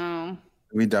don't know.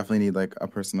 We definitely need like a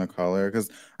person of color because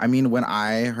I mean, when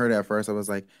I heard it at first, I was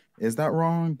like, "Is that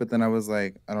wrong?" But then I was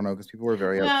like, "I don't know," because people were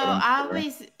very. No, I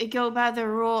always go by the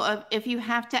rule of if you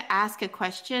have to ask a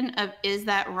question of "Is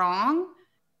that wrong?"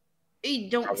 You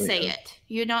don't say it.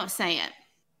 You don't say it.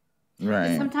 Right.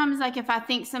 And sometimes, like if I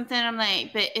think something, I'm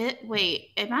like, wait,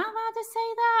 am I allowed to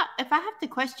say that? If I have to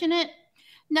question it,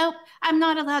 nope, I'm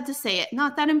not allowed to say it.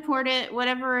 Not that important.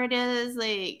 Whatever it is,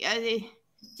 like I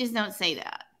just don't say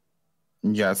that.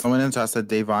 Yeah, someone in chat said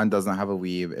Davon doesn't have a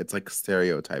weave. It's like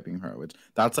stereotyping her, which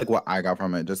that's like what I got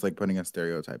from it, just like putting a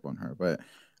stereotype on her. But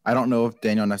I don't know if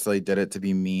Daniel necessarily did it to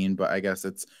be mean, but I guess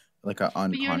it's like an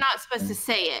But you're unconscious not supposed to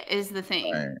thing. say it, is the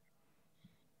thing. Right.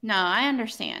 No, I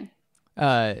understand.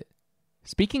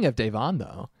 Speaking of Davon,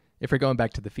 though, if we're going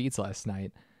back to the feeds last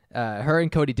night, her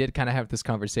and Cody did kind of have this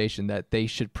conversation that they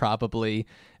should probably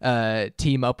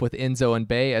team up with Enzo and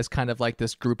Bay as kind of like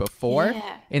this group of four.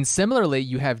 Yeah. And similarly,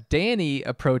 you have Danny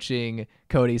approaching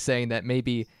Cody saying that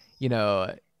maybe,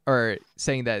 or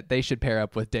saying that they should pair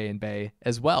up with Day and Bay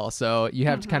as well. So you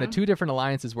have kind of two different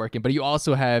alliances working, but you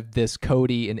also have this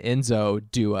Cody and Enzo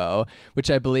duo,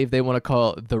 which I believe they want to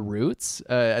call the Roots.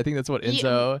 I think that's what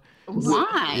Enzo.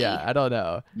 Why? Yeah, I don't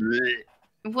know.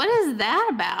 What is that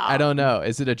about? I don't know.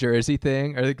 Is it a Jersey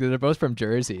thing? Or they're both from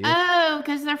Jersey. Oh,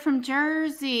 because they're from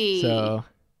Jersey. So,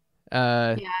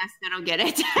 yes, I don't get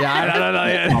it. yeah,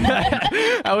 I don't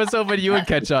know. I was hoping you would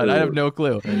catch on. I have no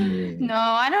clue. No,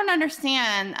 I don't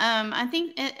understand. I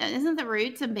think isn't the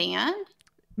Roots a band?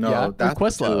 No, yeah, that's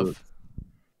Questlove.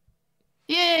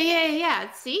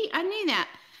 Yeah. See, I knew that.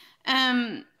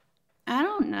 I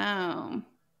don't know.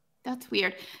 That's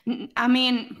weird. I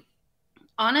mean,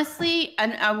 honestly,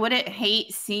 I wouldn't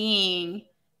hate seeing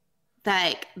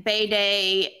like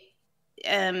Bayday,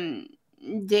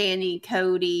 Danny,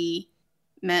 Cody,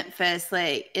 Memphis,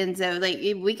 like Enzo. Like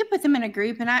we could put them in a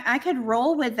group, and I could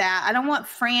roll with that. I don't want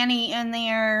Franny in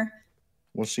there.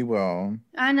 Well, she will.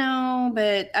 I know,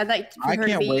 but I'd like for I her to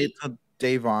can't be. wait till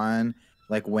Davon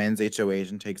like wins HOH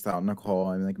and takes out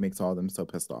Nicole and like makes all of them so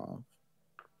pissed off.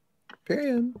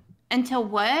 Period. Until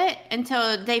what?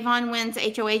 Until Davon wins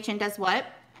HOH and does what?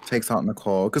 Takes out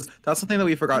Nicole, because that's something that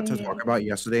we forgot to talk about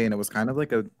yesterday, and it was kind of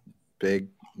like a big.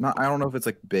 I don't know if it's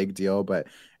like big deal, but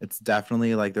it's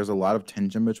definitely like there's a lot of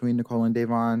tension between Nicole and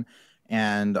Davon,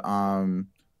 and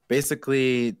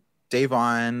basically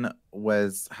Davon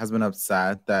has been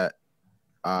upset that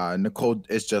Nicole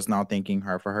is just now thanking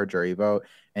her for her jury vote,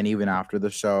 and even after the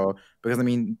show, because I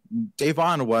mean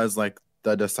Davon was like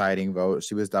the deciding vote.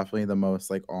 She was definitely the most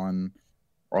like on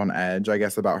edge, I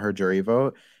guess, about her jury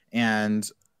vote, and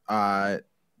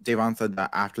Davon said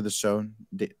that after the show,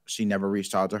 she never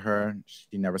reached out to her.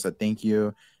 She never said thank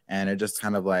you. And it just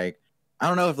kind of like, I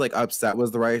don't know if like upset was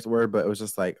the right word, but it was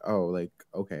just like, oh, like,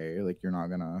 okay, like you're not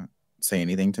going to say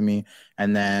anything to me.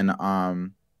 And then,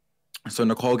 so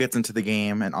Nicole gets into the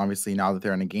game. And obviously now that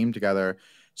they're in a game together,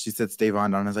 she sits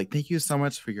Davon down and is like, thank you so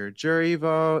much for your jury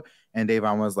vote. And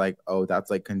Davon was like, oh,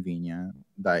 that's like convenient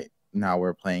that now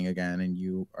we're playing again and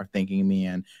you are thanking me.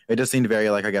 And it just seemed very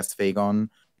like, I guess, fake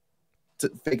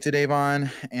to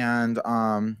Davon. And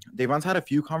Davon's had a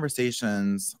few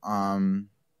conversations. I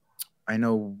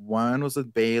know one was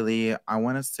with Bailey. I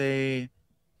want to say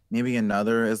maybe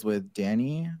another is with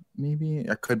Danny. Maybe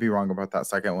I could be wrong about that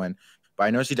second one, but I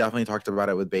know she definitely talked about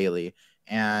it with Bailey.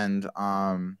 And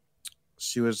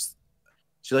she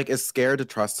like is scared to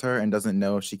trust her and doesn't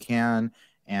know if she can,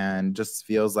 and just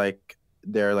feels like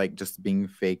they're like just being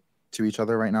fake to each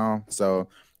other right now. So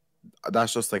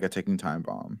that's just like a ticking time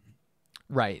bomb.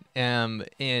 Right. And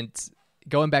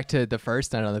going back to the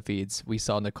first night on the feeds, we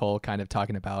saw Nicole kind of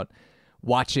talking about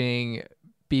watching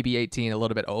BB18 a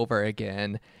little bit over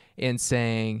again and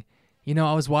saying,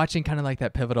 I was watching kind of like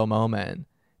that pivotal moment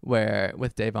where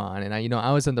with Davon, and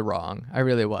I was in the wrong. I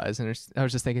really was. And I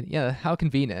was just thinking, yeah, how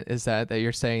convenient is that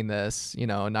you're saying this,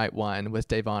 night one with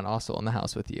Davon also in the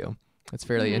house with you. It's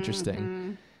fairly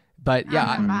interesting. But yeah,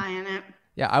 I'm not buying it.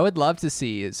 Yeah, I would love to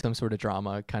see some sort of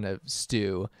drama kind of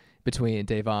stew between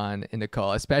Davon and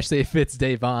Nicole, especially if it's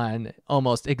Davon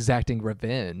almost exacting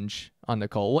revenge on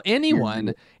Nicole. Well,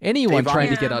 anyone Davon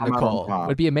trying to get on Nicole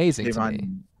would be amazing Davon, to me.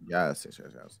 Yes.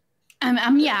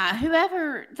 Yeah,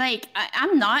 whoever, like,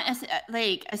 I'm not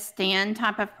a Stan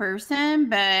type of person,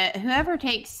 but whoever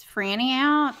takes Franny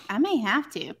out, I may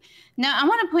have to. Now, I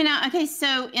want to point out, okay,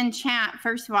 so in chat,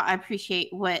 first of all, I appreciate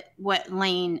what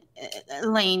Lane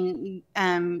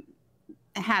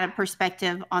had a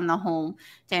perspective on the whole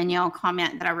Danielle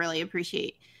comment that I really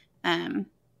appreciate.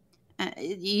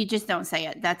 You just don't say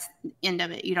it. That's the end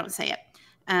of it. You don't say it.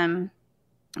 And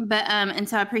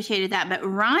so I appreciated that. But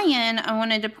Ryan, I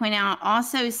wanted to point out,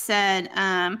 also said,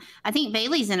 I think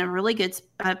Bailey's in a really good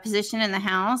position in the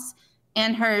house,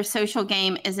 and her social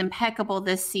game is impeccable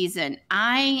this season.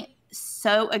 I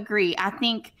so agree. I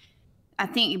think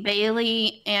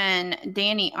Bailey and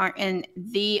Danny are in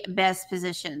the best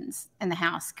positions in the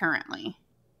house currently.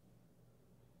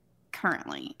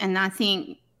 And I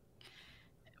think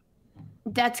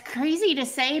that's crazy to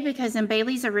say, because in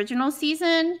Bailey's original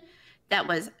season, that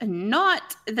was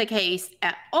not the case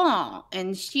at all.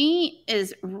 And she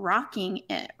is rocking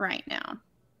it right now.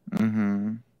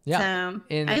 Mm-hmm. Yeah. So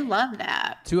I love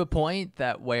that. To a point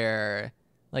that where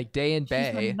like Day and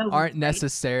Bay aren't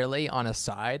necessarily on a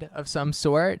side of some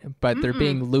sort, but they're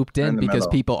being looped in because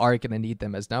people are going to need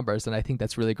them as numbers. And I think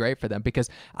that's really great for them, because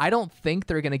I don't think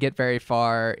they're going to get very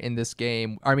far in this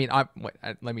game. I mean,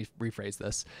 let me rephrase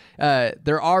this.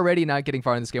 They're already not getting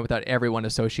far in this game without everyone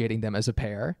associating them as a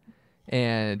pair.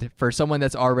 And for someone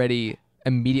that's already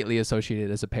immediately associated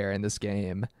as a pair in this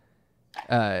game,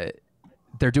 they're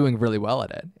doing really well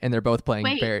at it. And they're both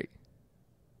playing very...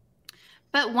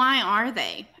 But why are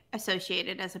they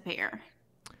associated as a pair?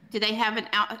 Do they have an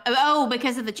out? Oh,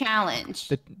 because of the challenge.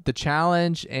 The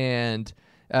challenge, and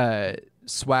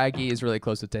Swaggy is really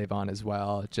close with Da'Vonne as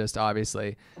well. Just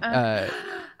obviously.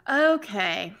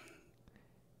 Okay.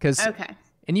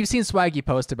 And you've seen Swaggy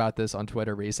post about this on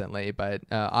Twitter recently, but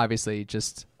obviously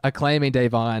just acclaiming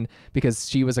Da'Vonne because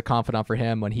she was a confidant for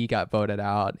him when he got voted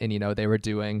out, and they were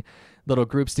doing little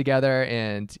groups together,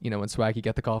 and when Swaggy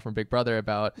got the call from Big Brother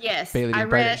about Bailey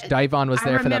and Brett, Da'Vonne was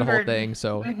there for that whole thing.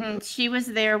 So she was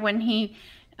there when he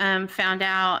found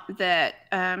out that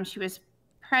she was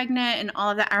pregnant and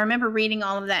all of that. I remember reading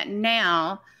all of that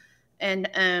now, and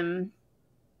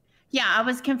I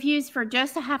was confused for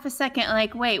just a half a second.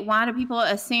 Like, wait, why do people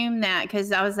assume that?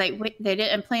 Because I was like, wait, they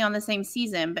didn't play on the same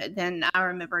season, but then I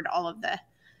remembered all of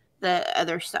the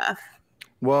other stuff.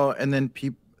 Well, and then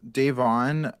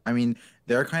Da'Vonne, I mean,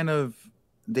 Da'Vonne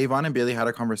and Bailey had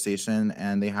a conversation,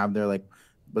 and they have their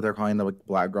what they're calling the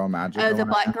Black Girl Magic. Oh, the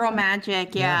Black Girl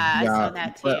Magic, yeah, I saw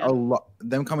that too. But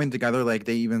them coming together,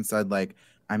 they even said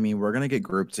I mean, we're gonna get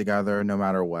grouped together no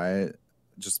matter what,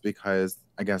 just because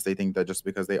I guess they think that just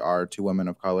because they are two women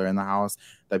of color in the house,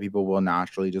 that people will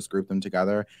naturally just group them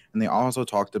together. And they also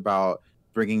talked about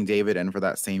bringing David in for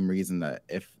that same reason, that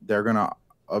if they're gonna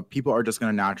people are just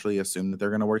going to naturally assume that they're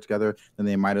going to work together, then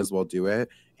they might as well do it.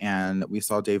 And we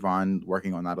saw Da'Vonne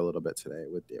working on that a little bit today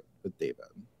with David.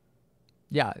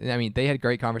 Yeah, I mean, they had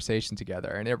great conversation together.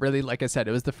 And it really, like I said,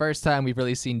 it was the first time we've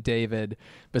really seen David,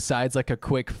 besides a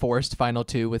quick forced final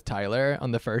two with Tyler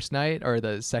on the first night, or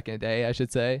the second day, I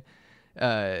should say.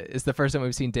 It's the first time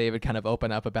we've seen David kind of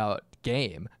open up about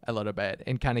game a little bit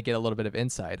and kind of get a little bit of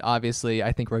insight. Obviously,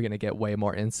 I think we're going to get way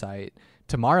more insight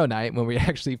tomorrow night when we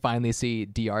actually finally see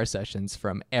DR sessions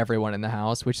from everyone in the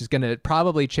house, which is going to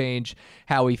probably change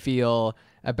how we feel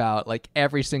about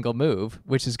every single move,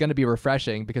 which is going to be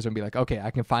refreshing, because we'll be like, okay,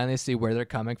 I can finally see where they're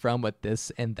coming from with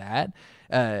this and that.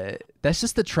 That's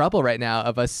just the trouble right now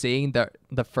of us seeing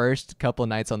the first couple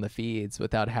nights on the feeds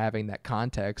without having that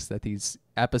context that these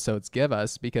episodes give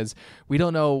us, because we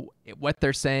don't know what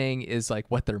they're saying is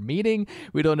what they're meaning.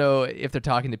 We don't know if they're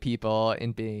talking to people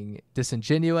and being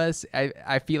disingenuous.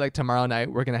 I feel like tomorrow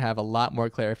night we're going to have a lot more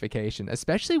clarification,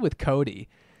 especially with Cody,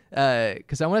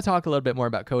 because I want to talk a little bit more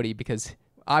about Cody, because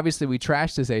obviously we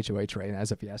trashed his HOH train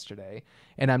as of yesterday,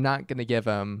 and I'm not going to give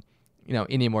him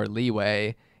any more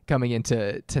leeway coming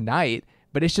into tonight.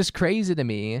 But it's just crazy to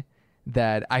me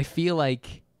that I feel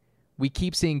like we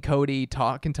keep seeing Cody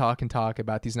talk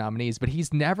about these nominees, but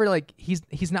he's never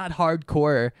he's not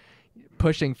hardcore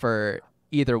pushing for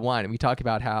either one. We talk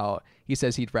about how he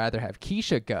says he'd rather have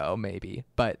Keisha go, maybe,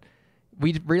 but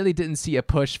we really didn't see a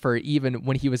push for even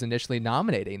when he was initially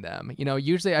nominating them.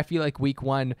 Usually I feel like week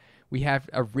one, we have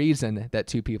a reason that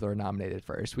two people are nominated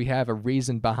first. We have a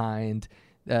reason behind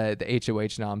the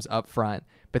HOH noms up front.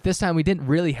 But this time we didn't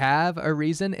really have a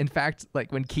reason. In fact,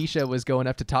 when Keisha was going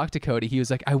up to talk to Cody, he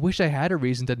was like, I wish I had a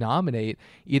reason to nominate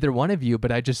either one of you,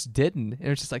 but I just didn't. And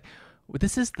it's just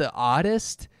this is the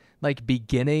oddest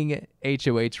beginning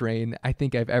HOH reign I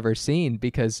think I've ever seen,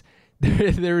 because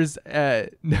there was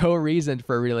no reason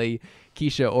for really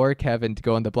Keisha or Kevin to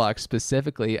go on the block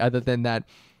specifically, other than that.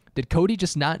 Did Cody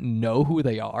just not know who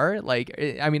they are?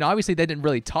 I mean, obviously they didn't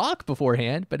really talk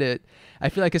beforehand, but I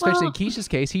feel like, especially in Keisha's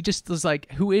case, he just was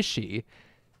like, who is she?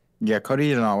 Yeah, Cody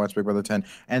did not watch Big Brother 10.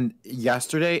 And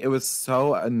yesterday, it was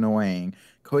so annoying.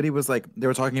 Cody was they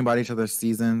were talking about each other's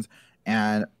seasons,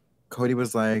 and Cody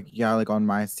was like, yeah, on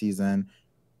my season.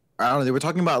 I don't know, they were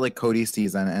talking about Cody's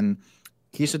season, and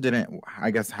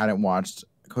Keisha hadn't watched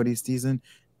Cody's season.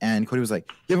 And Cody was like,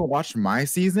 you haven't watched my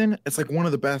season? It's one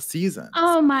of the best seasons.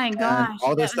 Oh my gosh. And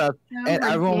all this stuff. So and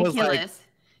everyone was like,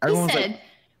 he said,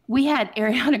 we had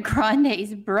Ariana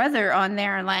Grande's brother on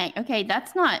there. Okay,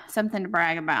 that's not something to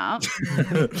brag about.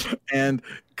 And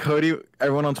Cody,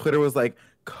 everyone on Twitter was like,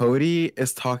 Cody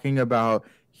is talking about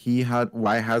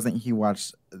why hasn't he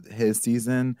watched his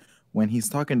season when he's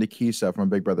talking to Keisha from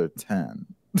Big Brother 10?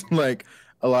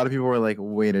 A lot of people were like,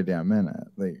 wait a damn minute.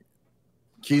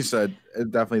 Keisha is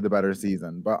definitely the better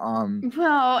season. But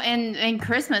Well, and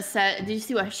Christmas said, did you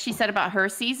see what she said about her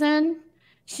season?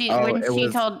 When she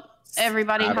told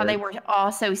everybody how they were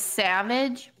all so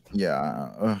savage.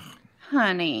 Yeah. Ugh.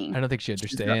 Honey. I don't think she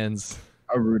understands.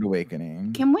 A rude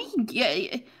awakening. Can we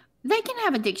get... They can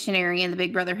have a dictionary in the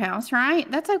Big Brother house, right?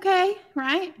 That's okay,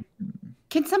 right?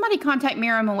 Can somebody contact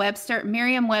Merriam-Webster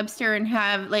and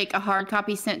have like a hard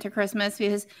copy sent to Christmas,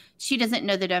 because she doesn't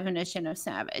know the definition of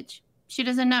savage. She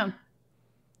doesn't know.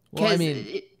 Well, I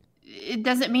mean, it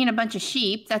doesn't mean a bunch of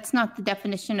sheep. That's not the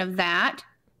definition of that.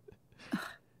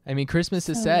 I mean, Christmas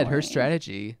has said her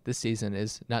strategy this season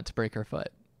is not to break her foot.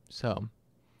 So,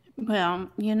 well,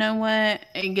 you know what?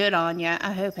 Good on you.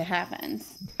 I hope it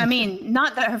happens. I mean,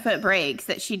 not that her foot breaks,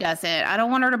 that she doesn't. I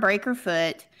don't want her to break her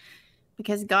foot,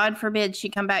 because God forbid she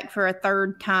come back for a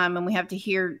third time and we have to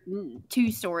hear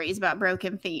 2 stories about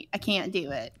broken feet. I can't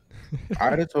do it.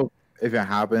 I just hope if it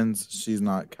happens, she's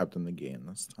not kept in the game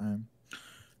this time.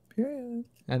 Period.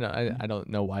 I don't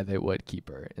know why they would keep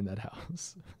her in that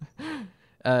house.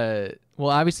 Well,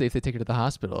 obviously, if they take her to the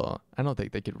hospital, I don't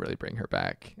think they could really bring her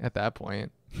back at that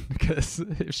point, because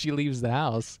if she leaves the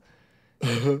house,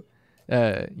 if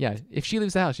she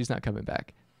leaves the house, she's not coming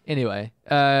back. Anyway,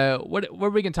 what are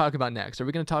we going to talk about next? Are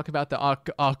we going to talk about the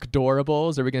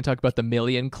Octorables? Are we going to talk about the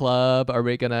Million Club? Are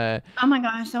we going to... Oh my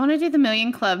gosh, I want to do the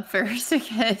Million Club first,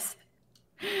 because...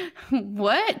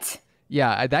 What?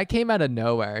 Yeah, that came out of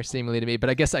nowhere, seemingly to me,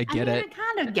 but I guess I get it.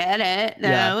 I kind of get it, though.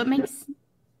 Yeah. It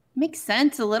makes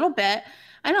sense a little bit.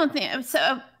 I don't think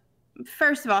so.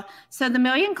 First of all, so the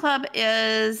Million Club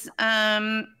is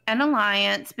an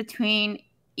alliance between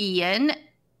Ian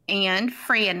and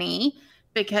Franny,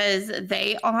 because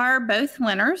they are both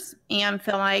winners and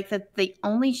feel like that the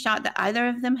only shot that either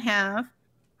of them have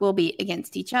will be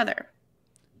against each other.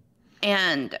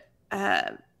 And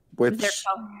it's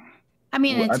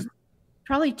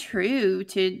probably true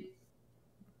to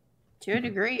a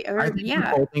degree. Or I think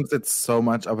Nicole thinks it's so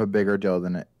much of a bigger deal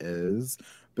than it is,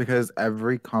 because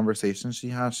every conversation she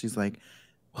has, she's like,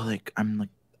 well, like, I'm like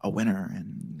a winner,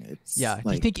 and it's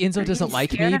you think Enzo doesn't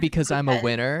like me because I'm a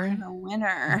winner? I'm a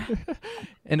winner.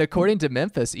 And according to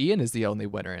Memphis, Ian is the only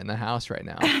winner in the house right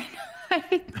now.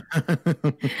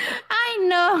 I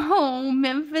know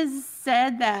Memphis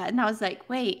said that, and I was like,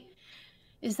 wait,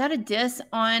 is that a diss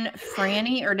on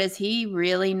Franny, or does he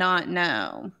really not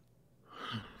know?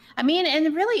 I mean,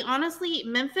 and really, honestly,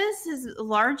 Memphis has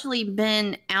largely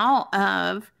been out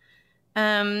of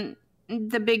the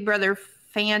Big Brother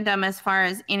fandom as far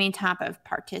as any type of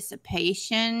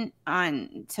participation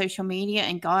on social media.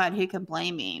 And God, who can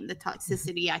blame me? The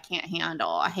toxicity I can't handle.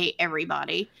 I hate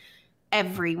everybody,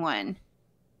 everyone.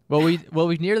 Well,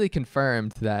 we've nearly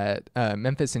confirmed that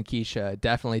Memphis and Keisha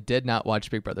definitely did not watch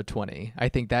Big Brother 20. I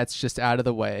think that's just out of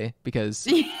the way, because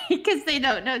they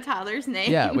don't know Tyler's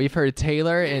name. Yeah, we've heard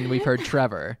Taylor and we've heard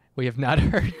Trevor. We have not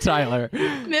heard Tyler.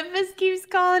 Memphis keeps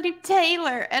calling him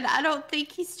Taylor, and I don't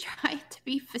think he's trying to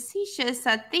be facetious.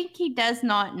 I think he does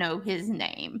not know his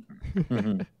name.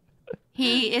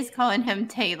 He is calling him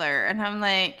Taylor, and I'm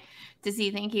like, does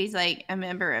he think he's like a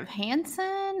member of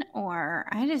Hanson, or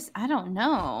I don't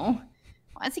know.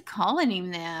 Why is he calling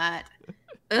him that?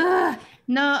 Ugh.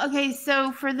 No, okay,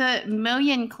 so for the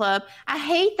Million Club, I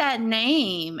hate that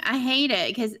name. I hate it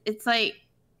because it's like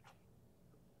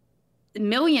the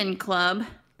Million Club.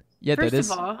 Yeah, that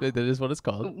is what it's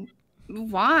called.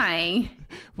 Why?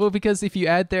 Well, because if you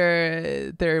add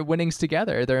their winnings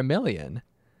together, they're 1 million.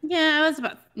 Yeah, it was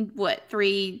about, what,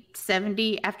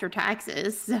 370 after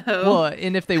taxes. So well,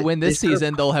 and if they win this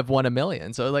season, they'll have won 1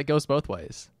 million. So it like goes both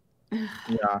ways.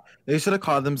 Yeah, they should have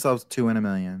called themselves 2 in a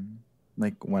million,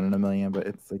 like 1 in a million, but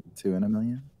it's like 2 in a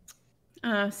million.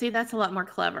 Oh, see, that's a lot more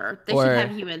clever. They should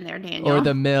have you in there, Daniel. Or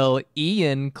the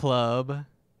Million Club.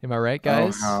 Am I right,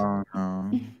 guys? Oh,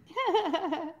 no.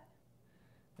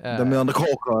 The Mill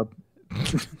Nicole Club.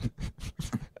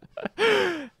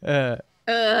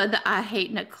 The I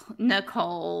hate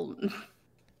Nicole. The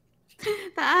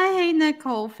I hate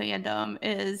Nicole fandom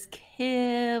is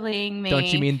killing me.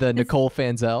 Don't you mean the Nicole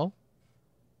Fanzel?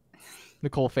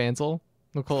 Nicole Fanzel?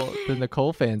 The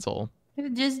Nicole Fanzel.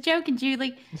 Just joking,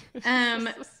 Julie.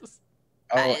 And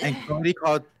Cody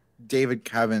called David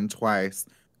Kevin twice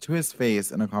to his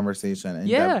face in a conversation. And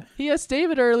yeah, he asked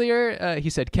David earlier. He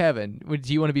said, Kevin,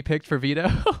 do you want to be picked for veto?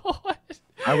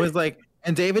 I was like,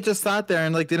 and David just sat there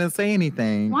and like didn't say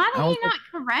anything. Why did you not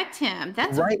correct him?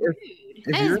 That's right, rude.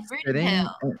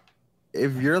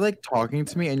 If you're like talking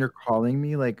to me and you're calling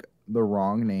me like the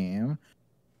wrong name,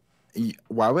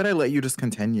 why would I let you just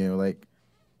continue? Like,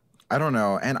 I don't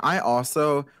know. And I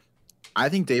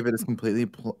think David is completely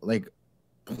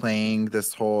playing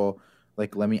this whole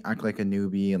like let me act like a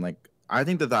newbie, and like I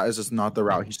think that is just not the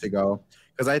route he should go,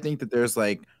 because I think that there's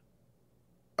like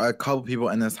a couple people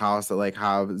in this house that like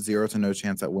have zero to no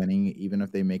chance at winning, even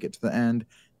if they make it to the end.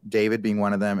 David being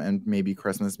one of them, and maybe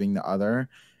Christmas being the other,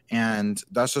 and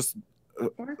that's just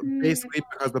basically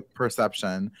because of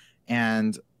perception.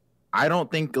 And I don't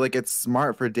think like it's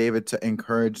smart for David to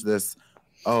encourage this.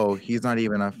 Oh, he's not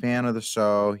even a fan of the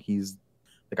show. He's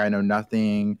like, I know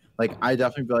nothing. Like, I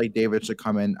definitely feel like David should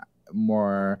come in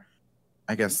more,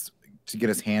 I guess, to get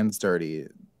his hands dirty,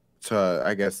 to,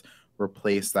 I guess,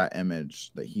 replace that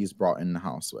image that he's brought in the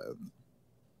house with.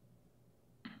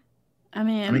 I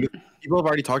mean, people have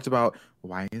already talked about,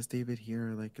 why is David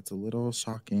here? Like, it's a little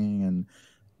shocking and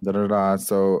da-da-da.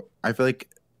 So I feel like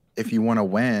if you want to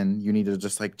win, you need to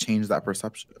just, like, change that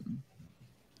perception.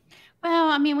 Well,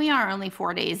 I mean, we are only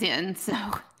 4 days in, so...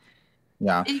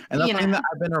 Yeah, and that's something that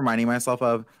I've been reminding myself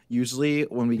of. Usually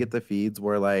when we get the feeds,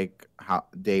 we're like,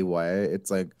 day what? It's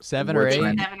like 7 or 8.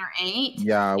 7 or 8.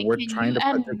 Yeah, we're trying to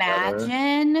put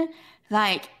imagine,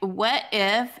 like, what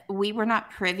if we were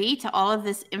not privy to all of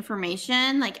this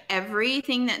information, like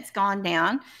everything that's gone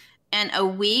down, and a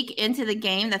week into the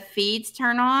game, the feeds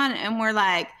turn on, and we're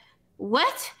like,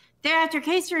 what? They're after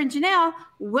Kaysar and Janelle.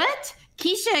 What?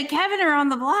 Keisha and Kevin are on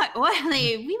the block. What?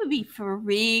 We would be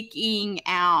freaking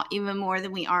out even more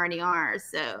than we already are.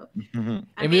 So, and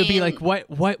we would be like,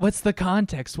 what's the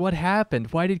context? What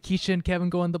happened? Why did Keisha and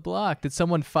Kevin go on the block? Did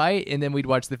someone fight? And then we'd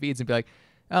watch the feeds and be like,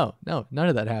 oh no, none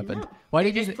of that happened. No, why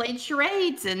did you just played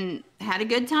charades and had a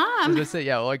good time?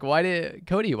 Like, why'd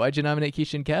you nominate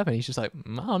Keisha and Kevin? He's just like,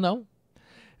 I don't know.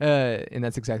 And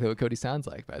that's exactly what Cody sounds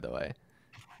like, by the way.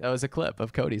 That was a clip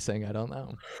of Cody saying, I don't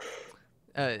know.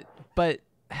 But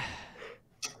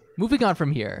moving on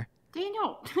from here.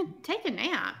 Daniel, take a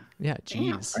nap. Yeah,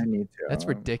 jeez. I need to. That's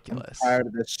ridiculous. I'm tired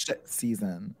of this shit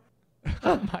season.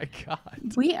 Oh my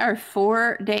God. We are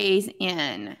 4 days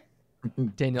in.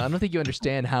 Daniel, I don't think you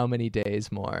understand how many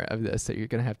days more of this that you're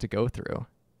going to have to go through.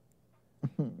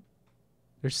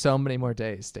 There's so many more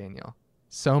days, Daniel.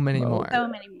 So many more. So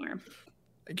many more.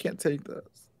 I can't take this.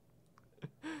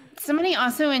 Somebody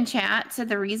also in chat said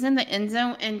the reason that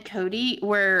Enzo and Cody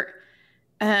were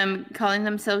calling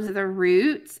themselves the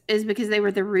Roots is because they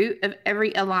were the root of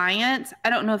every alliance.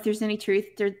 I don't know if there's any truth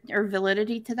or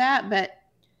validity to that, but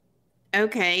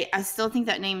okay. I still think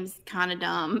that name's kind of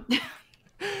dumb.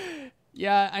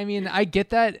 Yeah, I mean, I get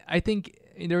that. I think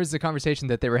there was a conversation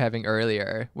that they were having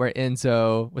earlier where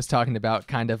Enzo was talking about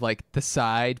kind of like the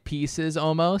side pieces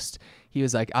almost. He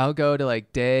was like, I'll go to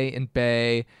like Day and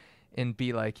Bay and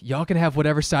be like, y'all can have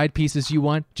whatever side pieces you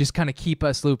want, just kind of keep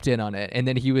us looped in on it. And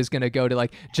then he was going to go to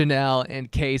like Janelle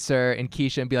and Kaysar and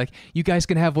Keisha and be like, you guys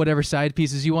can have whatever side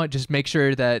pieces you want, just make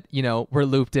sure that, you know, we're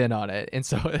looped in on it. And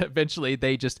so eventually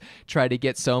they just try to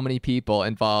get so many people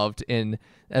involved in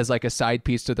as like a side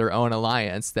piece to their own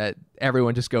alliance that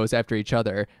everyone just goes after each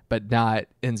other, but not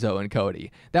Enzo and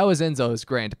Cody. That was Enzo's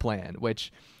grand plan,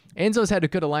 which Enzo's had a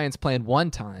good alliance plan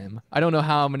one time. I don't know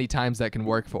how many times that can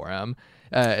work for him.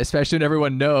 Especially when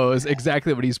everyone knows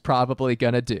exactly what he's probably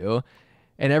going to do.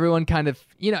 And everyone kind of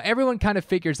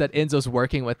figures that Enzo's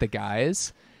working with the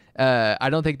guys. I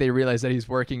don't think they realize that he's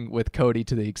working with Cody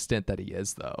to the extent that he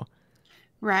is, though.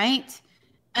 Right.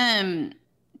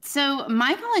 So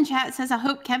Michael in chat says, I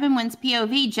hope Kevin wins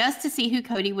POV just to see who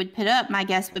Cody would put up. My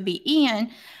guess would be Ian.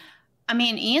 I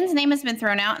mean, Ian's name has been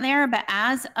thrown out there, but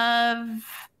as of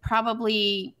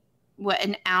probably,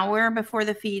 an hour before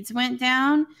the feeds went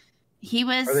down, he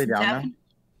was. Are they down now?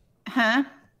 Huh?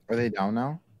 Are they down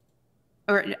now?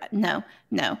 Or no.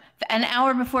 An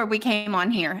hour before we came on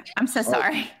here. I'm so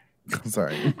sorry.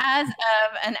 Sorry. As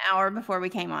of an hour before we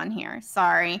came on here.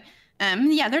 Sorry.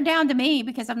 Yeah, they're down to me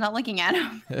because I'm not looking at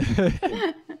them.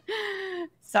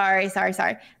 Sorry. So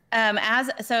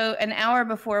an hour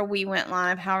before we went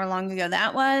live, however long ago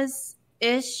that was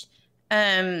ish,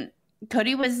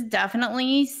 Cody was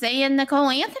definitely saying Nicole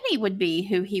Anthony would be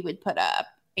who he would put up.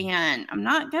 And I'm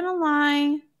not going to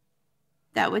lie,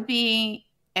 that would be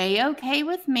A-okay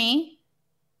with me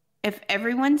if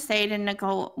everyone stayed and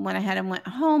Nicole went ahead and went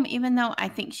home, even though I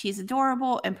think she's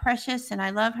adorable and precious and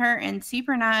I love her and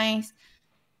super nice.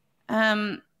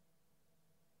 But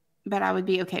I would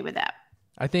be okay with that.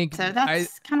 I think so.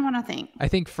 That's kind of what I think. I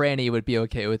think Franny would be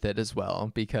okay with it as well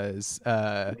because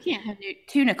you can't have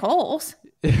two Nicoles.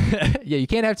 Yeah, you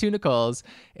can't have two Nicoles.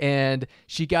 And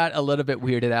she got a little bit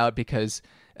weirded out because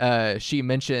she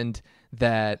mentioned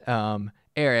that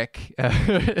Eric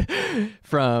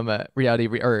from Reality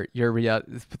or your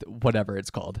reality, whatever it's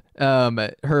called,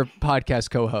 her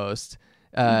podcast co-host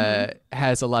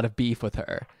has a lot of beef with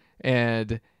her.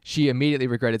 And she immediately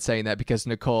regretted saying that because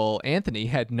Nicole Anthony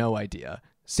had no idea,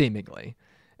 seemingly.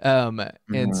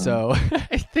 And so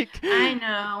I think I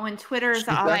know when Twitter's She's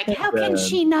all like, like how that. can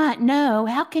she not know?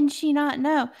 How can she not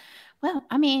know? Well,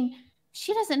 I mean,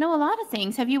 she doesn't know a lot of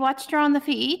things. Have you watched her on the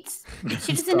feeds?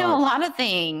 She doesn't know a lot of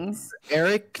things.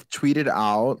 Eric tweeted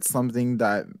out something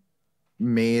that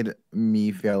made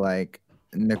me feel like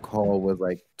Nicole was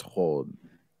like told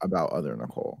about other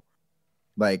Nicole.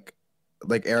 Like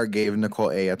Eric gave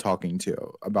Nicole a talking to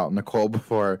about Nicole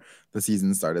before the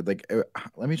season started.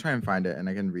 Let me try and find it and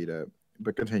I can read it.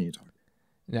 But continue talking.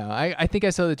 No, I think I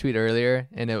saw the tweet earlier,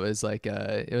 and it was like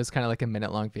it was kind of like a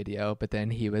minute-long video. But then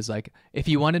he was like, "If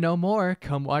you want to know more,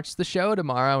 come watch the show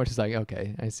tomorrow." Which is like,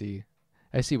 okay, I see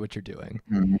what you're doing.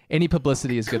 Mhm. Any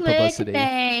publicity is good publicity.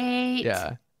 Clickbait.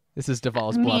 Yeah, this is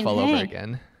Duvall's I bluff mean, all over hey.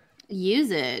 again.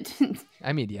 Use it.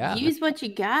 I mean, yeah. Use what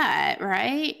you got,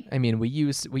 right? I mean, we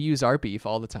use our beef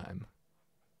all the time.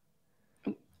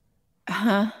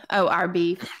 Huh? Oh, our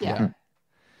beef. Yeah.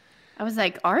 I was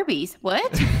like, Arby's.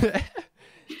 What?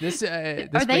 This Are they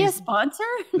a brings- sponsor?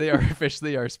 They are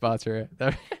officially our sponsor.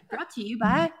 Brought to you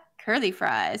by Curly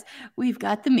Fries. We've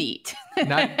got the meat.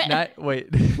 not wait.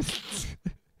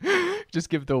 Just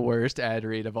give the worst ad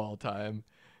read of all time.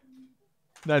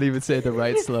 Not even say the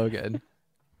right slogan.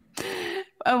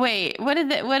 Oh wait, what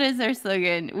is their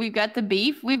slogan? We've got the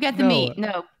beef. We've got the No. meat.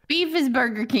 No, beef is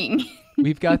Burger King.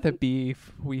 We've got the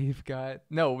beef. We've got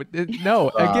no.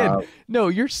 Again, no.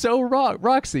 You're so wrong,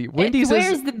 Roxy. Wendy's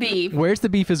Where's is the beef? where's the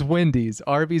beef is Wendy's.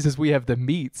 Arby's is we have the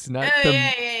meats, not Oh, the.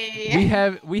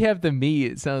 yeah. We have the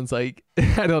meat. It sounds like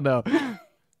I don't know.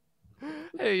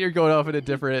 Hey, you're going off in a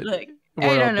different. Look, I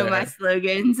world don't know there. my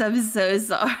slogans. I'm so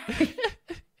sorry.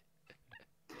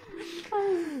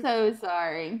 I'm so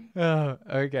sorry. Oh,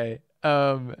 okay.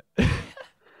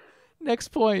 Next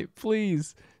point,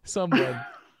 please. Someone.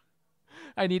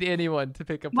 I need anyone to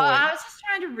pick a point. Well, I was just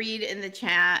trying to read in the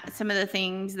chat some of the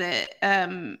things that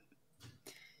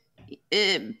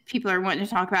people are wanting to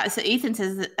talk about. So Ethan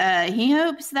says he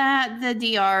hopes that the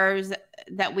DRs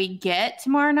that we get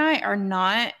tomorrow night are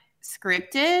not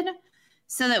scripted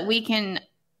so that we can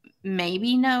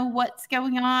maybe know what's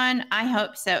going on. I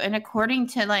hope so. And according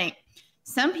to like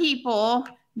some people,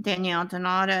 Danielle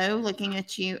Donato, looking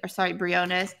at you, or sorry,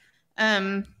 Briones,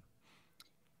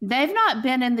 they've not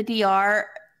been in the DR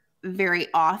very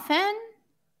often.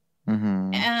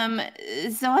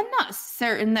 Mhm. So I'm not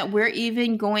certain that we're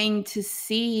even going to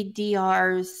see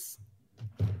DRs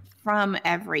from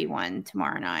everyone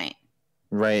tomorrow night.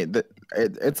 Right.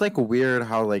 It's like weird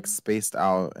how like spaced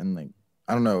out and like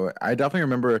I don't know. I definitely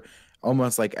remember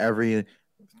almost like every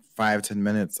 5-10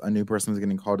 minutes a new person was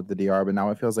getting called to the DR, but now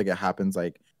it feels like it happens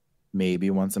like maybe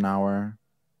once an hour.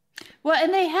 Well,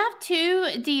 and they have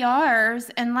 2 DRs,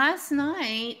 and last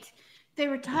night they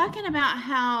were talking about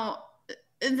how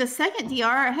the second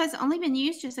DR has only been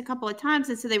used just a couple of times,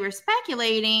 and so they were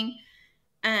speculating.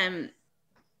 You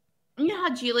know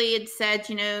how Julie had said,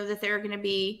 you know, that there are going to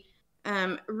be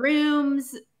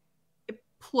rooms,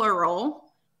 plural,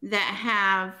 that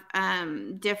have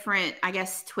different, I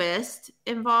guess, twist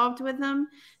involved with them.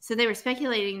 So they were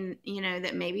speculating, you know,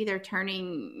 that maybe they're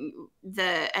turning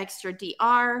the extra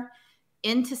DR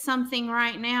into something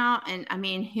right now. And I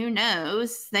mean, who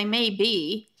knows? They may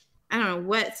be. I don't know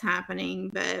what's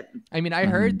happening, but I mean, I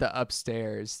heard the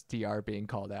upstairs DR being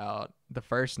called out the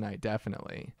first night,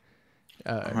 definitely.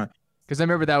 Because I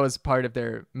remember that was part of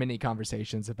their mini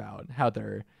conversations about how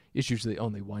there is usually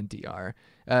only one DR,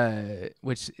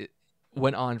 which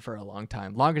went on for a long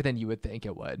time, longer than you would think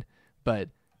it would. But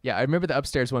yeah, I remember the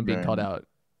upstairs one being called out,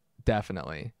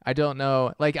 definitely. I don't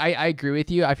know. Like, I agree with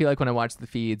you. I feel like when I watch the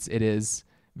feeds, it is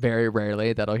very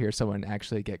rarely that I'll hear someone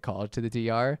actually get called to the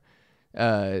DR.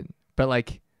 But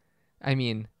like, I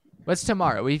mean, what's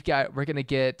tomorrow? We're gonna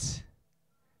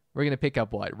pick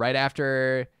up what? Right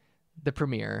after the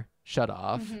premiere shut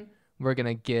off. Mhm. We're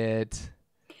gonna get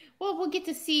well, we'll get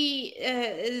to see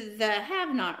the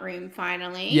Have Not room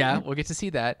finally. Yeah, we'll get to see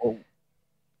that. We'll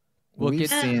We've get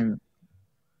seen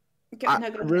Go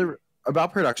ahead. really,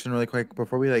 about production really quick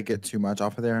before we like get too much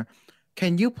off of there.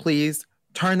 Can you please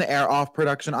turn the air off,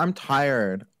 production? I'm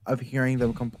tired of hearing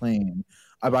them complain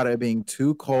about it being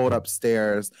too cold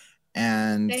upstairs.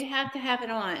 And They have to have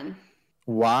it on.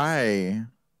 why?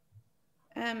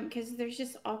 Because there's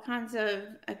just all kinds of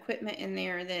equipment in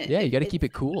there that Yeah, you got to keep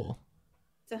it cool.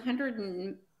 It's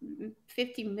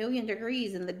 150 million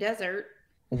degrees in the desert.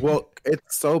 Well,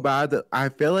 it's so bad that I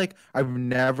feel like I've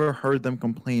never heard them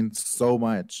complain so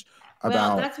much Well,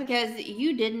 about. that's because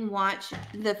you didn't watch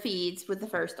the feeds with the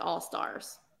first All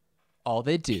Stars. all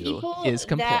they do People is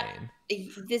complain.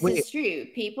 This is true.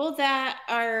 People that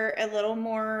are a little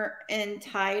more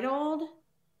entitled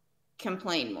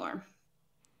complain more.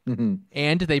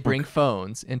 And they bring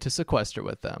phones into sequester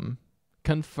with them.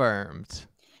 Confirmed.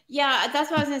 Yeah,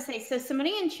 that's what I was going to say. So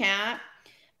somebody in chat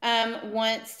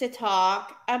wants to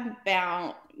talk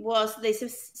about, well, so they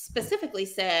specifically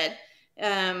said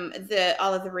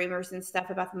all of the rumors and stuff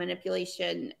about the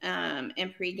manipulation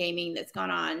and pre-gaming that's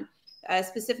gone on.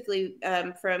 Specifically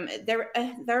from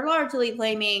they're largely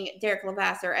blaming Derek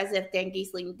Levasseur as if Dan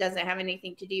Gheesling doesn't have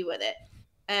anything to do with it.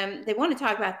 They want to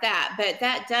talk about that, but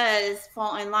that does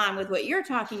fall in line with what you're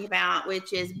talking about,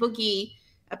 which is Boogie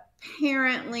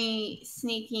apparently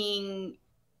sneaking.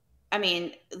 I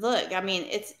mean, look, I mean,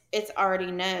 it's already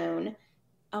known.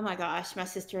 Oh my gosh, my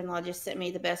sister-in-law just sent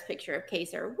me the best picture of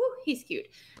Kaser. Woo, he's cute.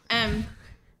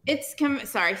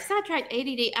 Sorry, sidetracked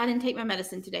ADD. I didn't take my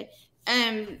medicine today.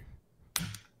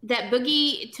 That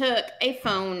Boogie took a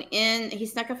phone in. He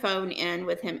snuck a phone in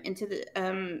with him into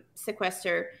the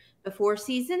sequester before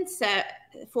season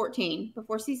 14.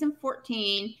 Before season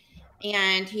 14,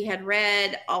 and he had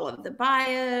read all of the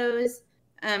bios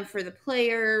for the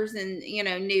players, and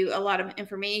knew a lot of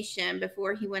information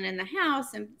before he went in the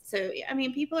house. And so, I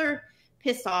mean, people are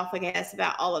pissed off, I guess,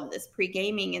 about all of this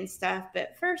pre-gaming and stuff.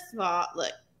 But first of all,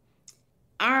 look,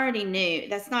 I already knew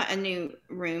that's not a new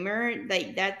rumor.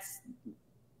 Like that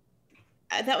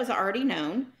was already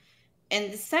known.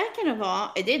 And the second of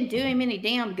all, it didn't do him any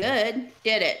damn good,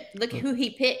 did it? Look who he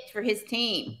picked for his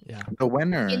team. Yeah, the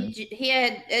winner. He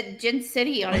had Gen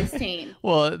City on his team.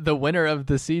 Well, the winner of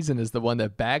the season is the one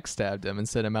that backstabbed him and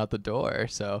sent him out the door.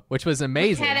 So, which was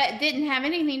amazing. It didn't have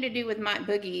anything to do with Mike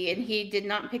Boogie, and he did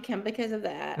not pick him because of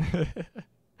that.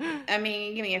 I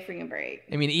mean, give me a freaking break.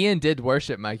 I mean, Ian did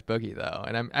worship Mike Boogie though,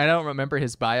 and I don't remember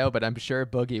his bio, but I'm sure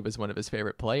Boogie was one of his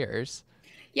favorite players.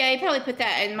 Yeah, he probably put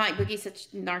that, and Mike Boogie's such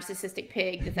a narcissistic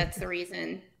pig that's the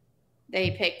reason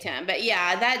they picked him. But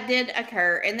yeah, that did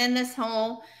occur. And then this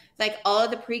whole, like, all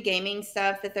of the pre-gaming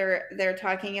stuff that they're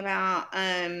talking about,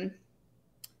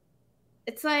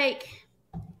 it's like,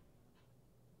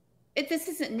 this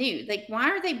isn't new. Like, why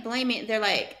are they blaming? They're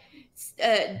like,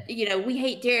 we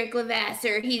hate Derek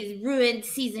Levasseur. He's ruined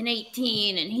season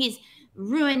 18, and he's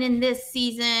ruining this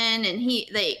season. And you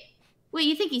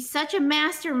think he's such a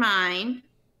mastermind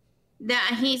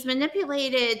that he's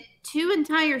manipulated 2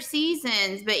 entire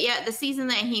seasons, but yet the season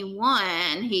that he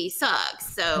won, he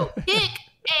sucks. So pick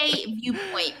a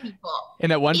viewpoint, people.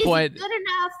 And at one point, good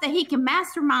enough that he can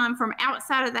mastermind from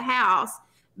outside of the house,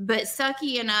 but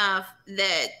sucky enough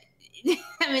that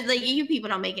I mean, like, you people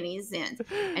don't make any sense.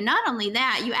 And not only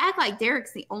that, you act like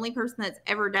Derek's the only person that's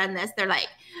ever done this. They're like,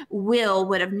 Will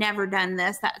would have never done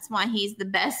this. That's why he's the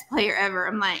best player ever.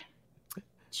 I'm like,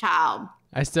 child.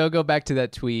 I still go back to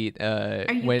that tweet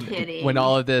when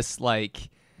all of this, like,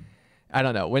 I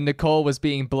don't know, when Nicole was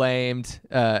being blamed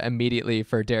immediately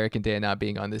for Derek and Dan not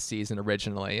being on this season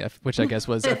originally, which I guess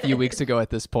was a few weeks ago at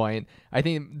this point. I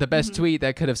think the best tweet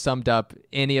that could have summed up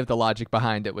any of the logic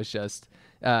behind it was just,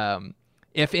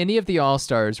 if any of the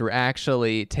All-Stars were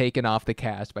actually taken off the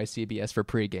cast by CBS for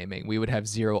pre-gaming, we would have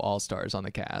 0 All-Stars on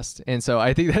the cast. And so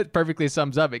I think that perfectly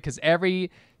sums up it, because every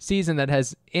season that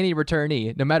has any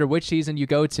returnee, no matter which season you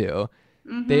go to,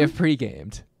 they have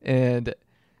pre-gamed. And of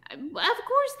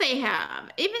course they have.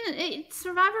 Even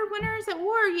Survivor winners at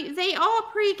War, they all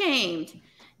pre-gamed.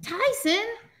 Tyson,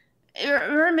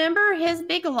 remember his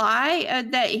big lie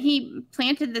that he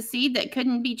planted the seed that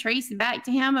couldn't be traced back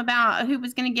to him about who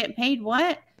was going to get paid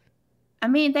what? I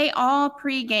mean, they all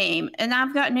pre-game. And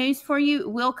I've got news for you.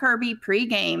 Will Kirby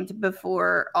pre-gamed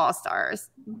before All-Stars.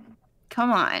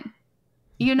 Come on.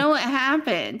 You know what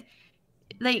happened.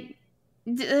 Like,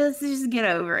 let's just get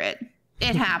over it.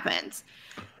 It happens.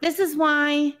 This is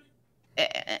why,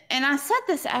 and I said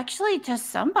this actually to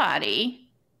somebody.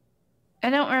 I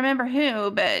don't remember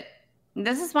who, but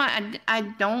this is why I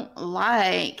don't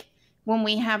like when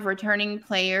we have returning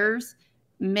players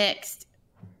mixed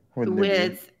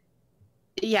with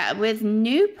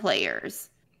new players.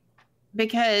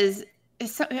 Because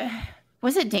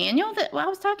was it Daniel that I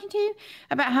was talking to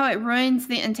about how it ruins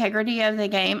the integrity of the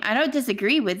game? I don't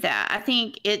disagree with that. I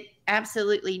think it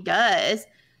absolutely does.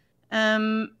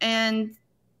 And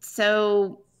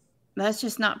so let's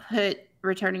just not put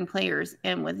returning players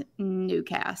in with new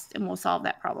cast, and we'll solve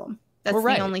that problem. That's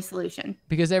the only solution.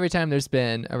 Because every time there's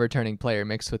been a returning player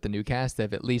mixed with the new cast,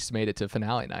 they've at least made it to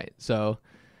finale night. So,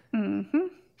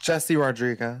 Jesse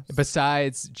Rodriguez.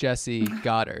 Besides Jesse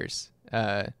Goddard,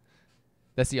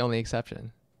 that's the only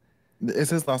exception.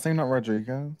 Is his last name not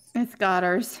Rodriguez? It's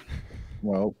Goddard.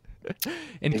 Well,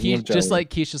 and just like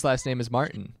Keisha's last name is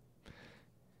Martin.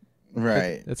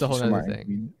 Right. That's a whole Keisha other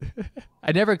Martin. thing.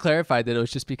 I never clarified that it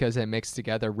was just because I mixed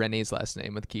together Rennie's last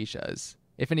name with Keisha's.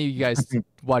 If any of you guys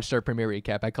watched our premiere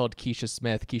recap, I called Keisha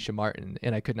Smith Keisha Martin,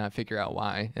 and I could not figure out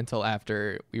why until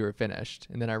after we were finished.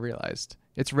 And then I realized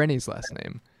it's Rennie's last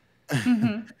name.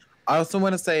 I also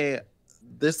want to say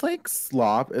this like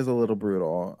slop is a little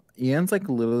brutal. Ian's like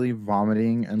literally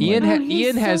vomiting and Ian like,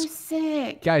 He's has so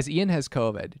sick. guys. Ian has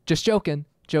COVID. Just joking,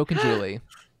 Julie.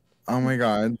 oh my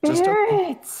god, just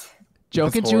Barrett.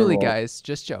 Joking, That's Julie, horrible. guys.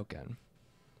 Just joking.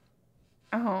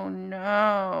 Oh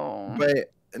no.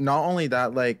 But not only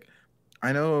that, like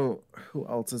I know who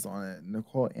else is on it.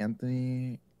 Nicole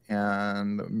Anthony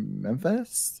and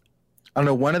Memphis. I don't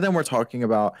know. One of them were talking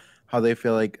about how they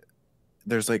feel like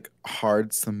there's like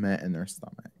hard cement in their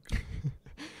stomach.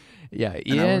 Yeah,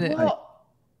 And I was Ian. like- Well,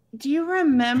 do you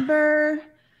remember?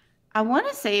 I want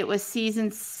to say it was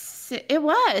it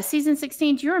was season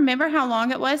 16. Do you remember how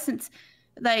long it was since,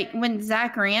 like, when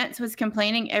Zach Rance was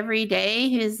complaining every day?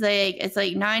 He's like, it's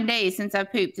like 9 days since I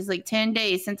pooped. It's like 10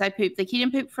 days since I pooped. Like, he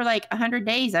didn't poop for like 100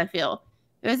 days, I feel.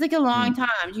 It was like a long time.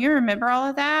 Do you remember all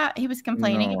of that? He was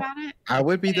complaining No. about it. I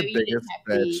would be No, the you didn't biggest have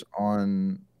to bitch be.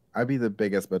 on. I'd be the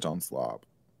biggest bitch on slop.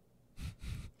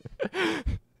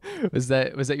 was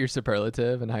that your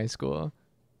superlative in high school?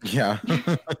 Yeah,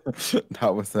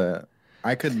 that was it.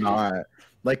 I could not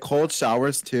like cold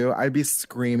showers too. I'd be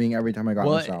screaming every time I got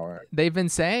in the shower. They've been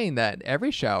saying that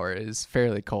every shower is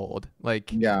fairly cold.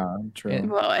 Like, Yeah, true. And-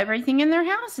 Well, everything in their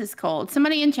house is cold.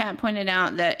 Somebody in chat pointed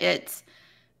out that it's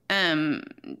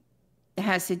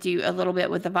has to do a little bit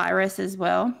with the virus as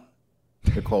well.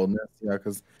 The coldness, yeah,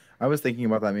 because I was thinking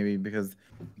about that maybe because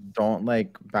don't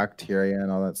like bacteria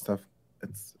and all that stuff.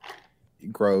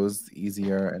 It grows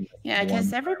easier and Yeah, because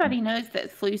warm. everybody knows that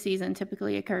flu season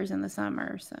typically occurs in the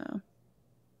summer. So,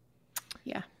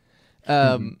 yeah.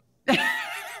 um,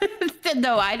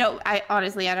 No, I don't. I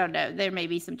honestly, I don't know. There may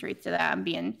be some truth to that. I'm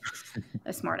being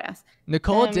a smartass.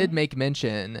 Nicole Um, did make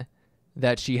mention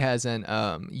that she hasn't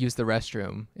used the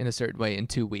restroom in a certain way in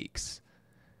 2 weeks.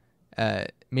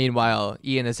 Meanwhile,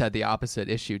 Ian has had the opposite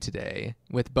issue today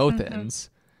with both ends.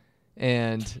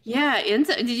 And Yeah,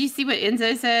 Enzo. Did you see what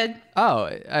Enzo said?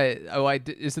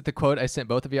 is it the quote I sent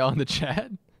both of y'all in the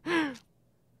chat?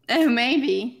 Oh,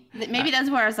 maybe. Maybe that's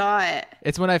where I saw it.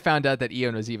 It's when I found out that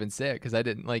Ian was even sick because I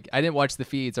didn't watch the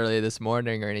feeds earlier this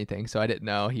morning or anything, so I didn't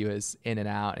know he was in and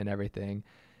out and everything.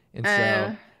 And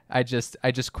so I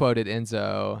just quoted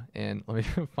Enzo, and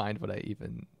let me find what I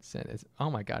even sent. Oh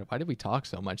my god, why did we talk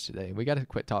so much today? We got to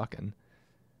quit talking.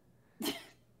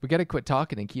 We got to quit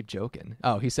talking and keep joking.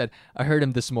 Oh, he said, I heard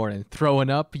him this morning throwing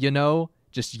up,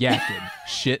 just yakking,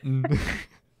 shitting.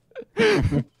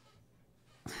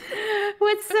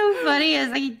 What's so funny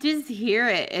is I just hear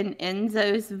it in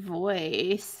Enzo's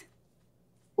voice.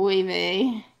 Oy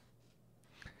vey.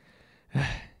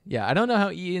 Yeah, I don't know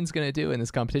how Ian's going to do in this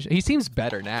competition. He seems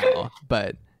better now,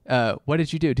 but what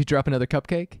did you do? Did you drop another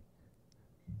cupcake?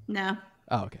 No,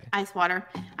 Oh, okay. ice water.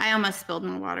 I almost spilled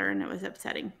my water and it was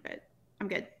upsetting, but I'm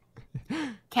good.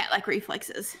 Cat-like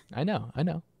reflexes. I know.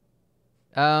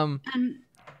 Um,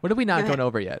 What are we not Go going ahead.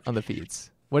 over yet on the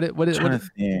feeds? What Trying to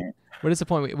think. is the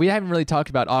point? We haven't really talked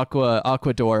about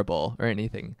Aquadorable or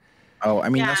anything. Oh, I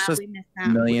mean yeah, that's just we missed that.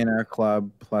 Millionaire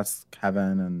Club plus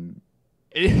Kevin and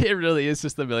It really is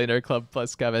just the Millionaire Club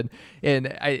plus Kevin, and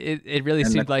it really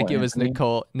And seemed like Nicole it was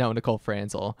Anthony? Nicole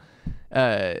Franzel.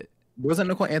 wasn't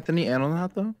Nicole Anthony in on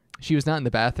that though? She was not in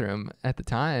the bathroom at the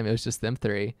time. It was just them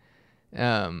three.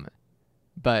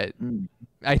 But Mm.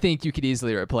 I think you could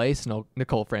easily replace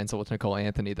Nicole Franzel with Nicole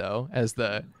Anthony, though, as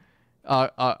the I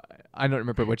don't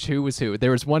remember who was who.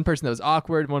 There was one person that was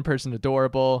awkward, one person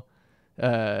adorable,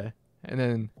 and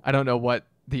then I don't know what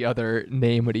the other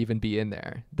name would even be in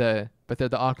there. But they're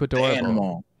the Aquadorable. The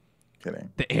animal.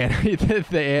 Kidding. The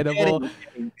animal.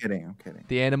 I'm kidding.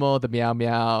 The animal, the meow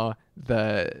meow,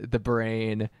 the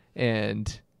brain,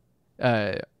 and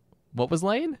what was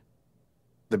Lane?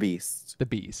 The Beast. The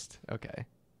beast. Okay.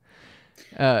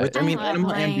 Which I I mean, love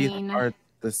animal and Lane. beast are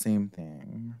the same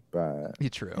thing, but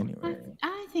True. anyway.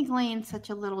 I think Lane's such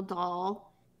a little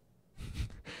doll.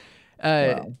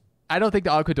 Wow. I don't think the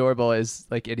Aquadorable is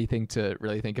like anything to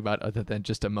really think about other than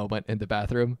just a moment in the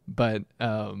bathroom. But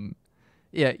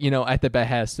yeah, at the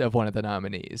behest of one of the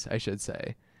nominees, I should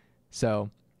say. So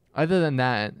other than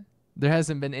that, there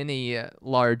hasn't been any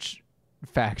large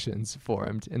factions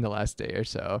formed in the last day or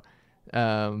so.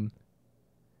 And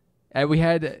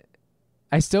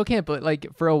I still can't believe, like,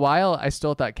 for a while, I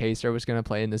still thought Kaser was going to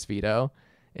play in this veto.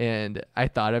 And I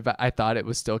thought it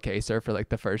was still Kaser for like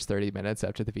the first 30 minutes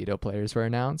after the veto players were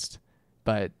announced.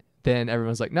 But then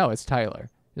everyone's like, no, it's Tyler.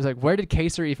 He's like, where did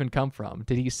Kaser even come from?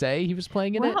 Did he say he was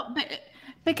playing in it? But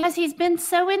because he's been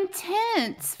so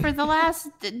intense for the last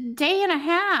day and a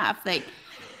half. Like,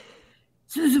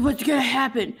 so this is what's gonna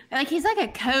happen. Like he's like a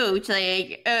coach,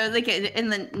 like in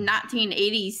the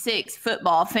 1986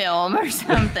 football film or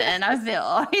something. I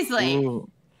feel he's like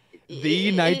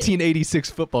the 1986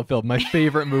 football film, my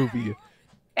favorite movie.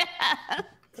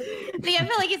 See, I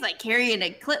feel like he's like carrying a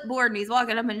clipboard and he's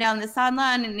walking up and down the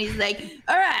sideline and he's like,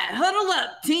 all right, huddle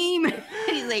up, team. And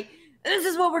he's like, this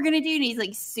is what we're going to do. And he's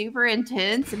like super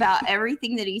intense about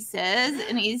everything that he says.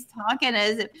 And he's talking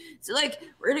as if, so like,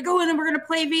 we're going to go in and we're going to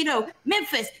play Vito.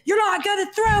 Memphis, you're not going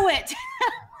to throw it.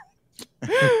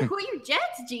 Cool your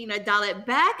jets, Gina. Dial it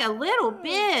back a little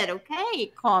bit.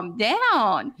 Okay, calm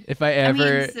down. If I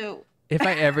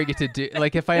ever get to do,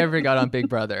 like, if I ever got on Big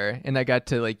Brother and I got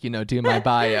to, like, do my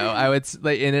bio, I would,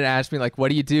 like, and it asked me, like, what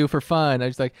do you do for fun? I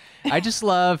was like, I just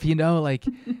love, like,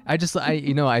 I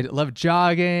love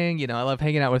jogging, I love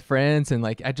hanging out with friends. And,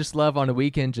 like, I just love on a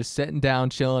weekend just sitting down,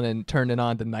 chilling and turning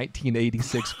on the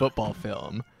 1986 football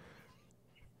film.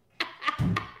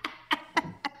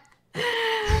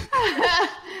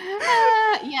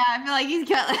 Yeah, I feel like he's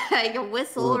got like a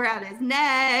whistle around his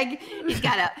neck. He's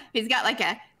got like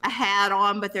a hat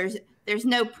on, but there's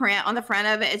no print on the front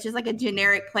of it. It's just like a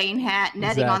generic plain hat,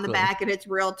 netting on the back, and it's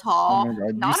real tall. Oh my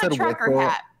God. Not a trucker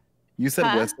hat. You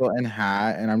said whistle and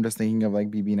hat, and I'm just thinking of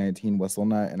like BB19 whistle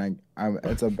nut, and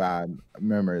it's a bad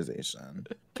memorization.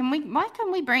 Why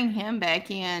can't we bring him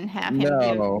back in? Have him give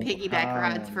piggyback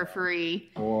rides for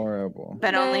free? Horrible.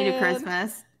 But only to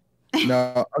Christmas.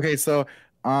 No. Okay, so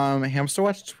Hamster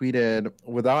Watch tweeted,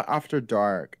 without After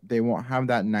Dark, they won't have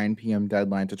that 9 p.m.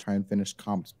 deadline to try and finish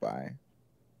comps by,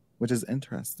 which is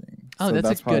interesting. Oh, so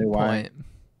that's a good point.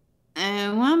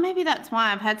 Well, maybe that's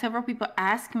why I've had several people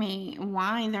ask me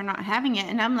why they're not having it.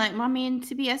 And I'm like, well, I mean,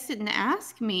 CBS didn't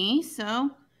ask me,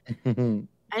 so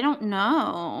I don't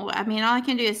know. I mean, all I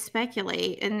can do is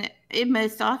speculate. And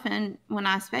most often when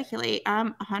I speculate,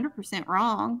 I'm 100%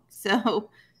 wrong. So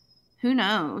who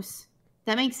knows?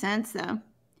 That makes sense, though.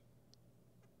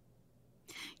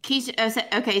 Keisha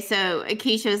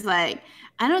was like,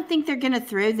 I don't think they're going to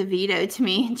throw the veto to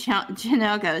me. And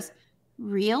Janelle goes,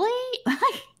 really?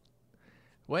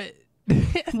 What?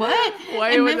 What?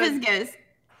 Why and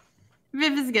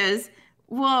Memphis goes,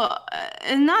 well,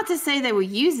 not to say they will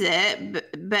use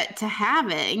it, but to have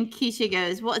it. And Keisha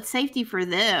goes, well, it's safety for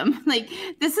them. Like,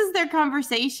 this is their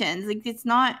conversations. Like, it's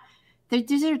not,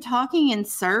 they're talking in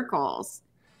circles.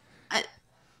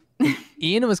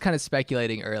 Ian was kind of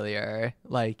speculating earlier,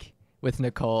 like with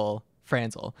Nicole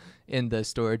Franzel in the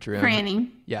storage room. Franny.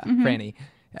 Yeah, mm-hmm. Franny.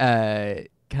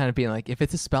 Kind of being like, if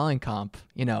it's a spelling comp,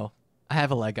 I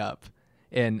have a leg up.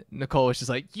 And Nicole was just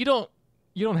like, you don't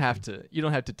have to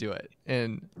do it.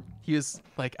 And he was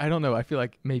like, I don't know, I feel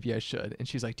like maybe I should. And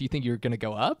she's like, do you think you're gonna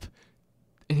go up?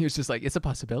 And he was just like, it's a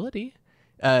possibility.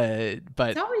 But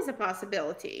it's always a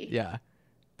possibility. Yeah.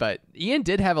 But Ian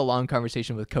did have a long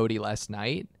conversation with Cody last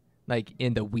night, like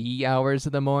in the wee hours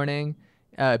of the morning,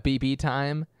 BB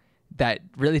time, that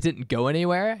really didn't go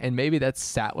anywhere. And maybe that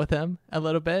sat with him a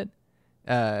little bit.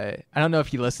 I don't know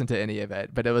if you listened to any of it,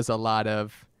 but it was a lot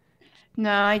of.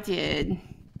 No, I did.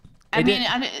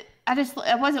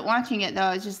 I wasn't watching it though.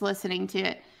 I was just listening to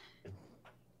it.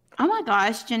 Oh my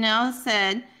gosh. Janelle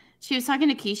said she was talking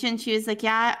to Keisha and she was like,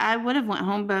 yeah, I would have went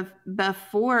home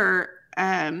before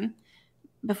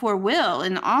Will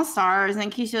in All Stars.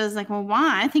 And Keisha was like, well,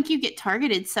 why? I think you get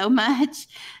targeted so much.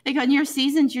 Like on your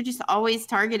seasons, you're just always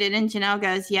targeted. And Janelle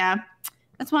goes, yeah,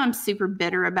 that's why I'm super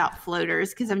bitter about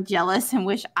floaters, because I'm jealous and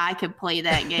wish I could play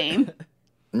that game.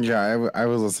 Yeah, I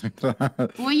was listening to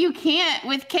that. Well, you can't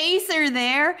with Kaser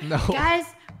there. No. Guys,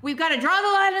 we've got to draw the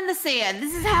line in the sand.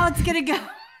 This is how it's going to go.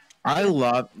 I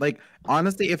love, like,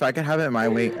 honestly, if I could have it my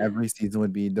way, every season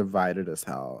would be divided as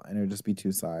hell, and it would just be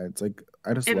two sides. Like,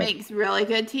 it makes really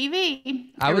good TV.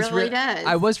 It really does.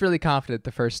 I was really confident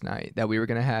the first night that we were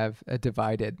going to have a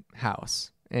divided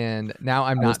house, and now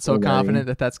I'm not so confident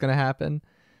that that's going to happen.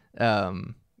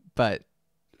 But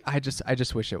I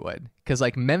just wish it would, because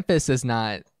like Memphis is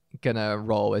not gonna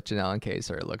roll with Janelle and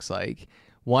Kaser. It looks like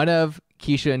one of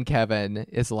Keisha and Kevin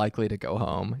is likely to go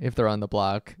home if they're on the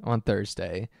block on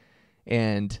Thursday.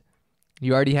 And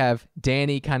you already have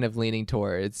Danny kind of leaning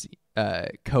towards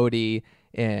Cody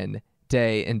and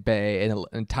Day and Bay,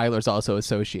 and Tyler's also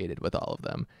associated with all of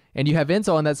them. And you have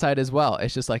Enzo on that side as well.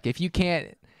 It's just like, if you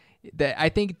can't, I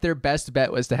think their best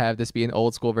bet was to have this be an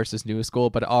old school versus new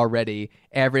school, but already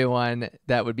everyone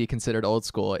that would be considered old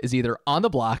school is either on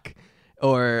the block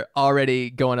or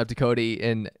already going up to Cody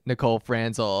and Nicole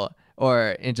Franzel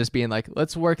and just being like,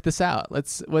 let's work this out.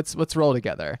 Let's roll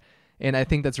together. And I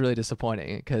think that's really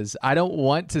disappointing because I don't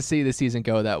want to see the season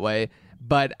go that way.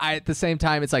 But at the same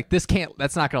time, it's like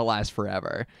that's not going to last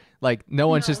forever. Like no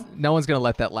one's going to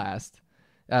let that last.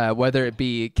 Whether it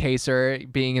be Kaser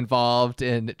being involved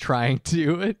in trying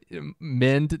to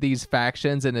mend these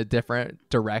factions in a different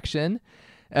direction,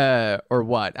 or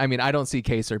what. I mean, I don't see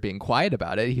Kaser being quiet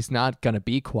about it. He's not going to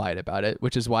be quiet about it,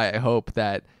 which is why I hope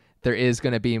that there is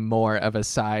going to be more of a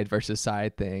side versus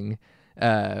side thing.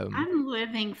 I'm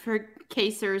living for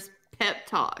Kaser's pep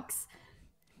talks.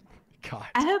 God.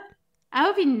 I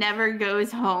hope he never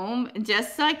goes home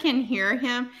just so I can hear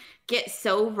him get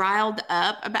so riled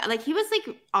up about, like, he was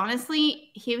like, honestly,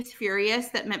 he was furious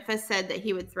that Memphis said that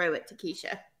he would throw it to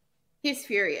Keisha. He was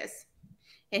furious.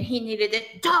 And he needed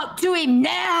to talk to him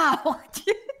now.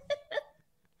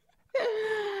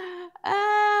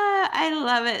 I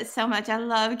love it so much. I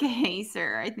love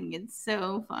Kaser. I think it's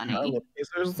so funny. I love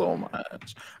Kaser so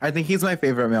much. I think he's my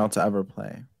favorite male to ever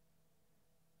play.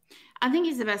 I think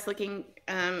he's the best looking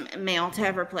male to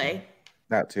ever play.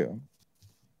 That too.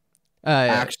 Yeah.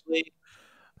 Actually,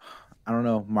 I don't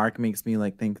know. Mark makes me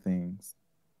like think things.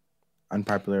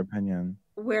 Unpopular opinion.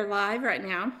 We're live right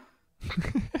now.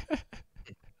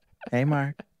 Hey,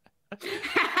 Mark.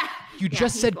 You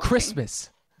just said watching. Christmas.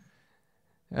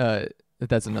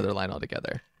 That's another line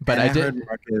altogether. But And I did. heard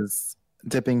Mark is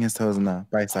dipping his toes in the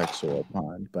bisexual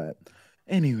pond. But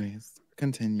anyways,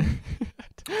 continue.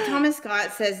 Thomas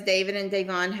Scott says David and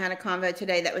Davon had a convo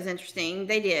today that was interesting.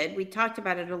 They did. We talked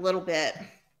about it a little bit.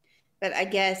 But I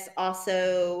guess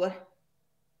also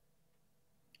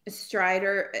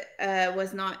Strider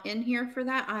was not in here for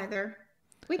that either.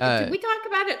 Did we talk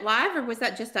about it live or was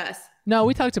that just us? No,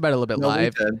 we talked about it a little bit No, we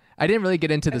live. did. I didn't really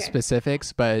get into the Okay.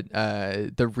 specifics, but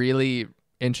the really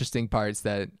interesting parts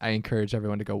that I encourage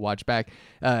everyone to go watch back,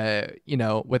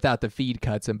 without the feed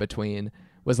cuts in between,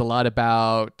 was a lot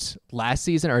about last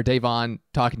season, or Davon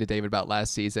talking to David about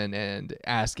last season and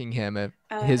asking him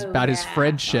his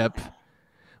friendship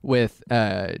with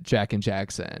Jack and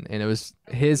Jackson, and it was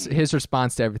his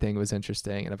response to everything was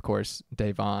interesting, and of course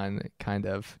Davon kind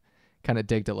of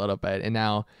digged a little bit, and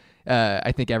now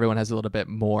I think everyone has a little bit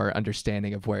more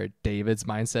understanding of where David's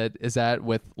mindset is at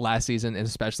with last season, and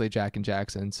especially Jack and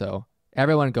Jackson. So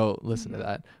everyone go listen to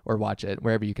that or watch it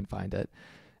wherever you can find it.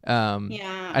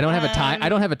 Yeah, I don't have a time. I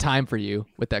don't have a time for you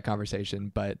with that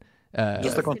conversation, but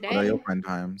Just like on Today? Twitter, you'll find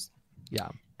times. yeah.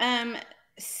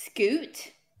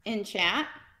 Scoot in chat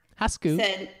Hi, Scoop.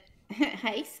 said,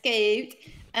 "Hey, Scoot.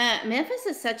 Memphis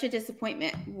is such a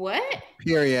disappointment. What?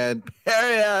 Period.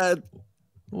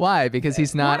 Why? Because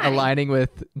he's not Why? aligning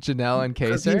with Janelle and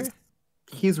 'Cause Kaser.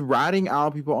 He's ratting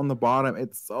out people on the bottom.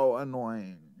 It's so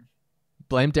annoying.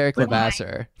 Blame Derek Why?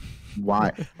 Levasseur.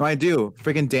 Why? No, I do.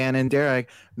 Freaking Dan and Derek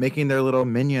making their little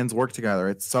minions work together.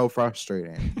 It's so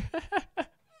frustrating.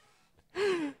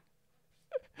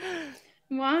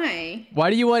 Why? Why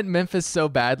do you want Memphis so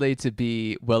badly to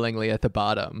be willingly at the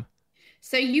bottom?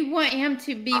 So you want him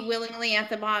to be willingly at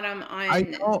the bottom on? I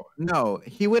don't know.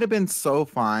 He would have been so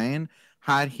fine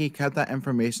had he kept that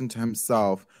information to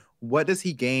himself. What does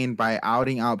he gain by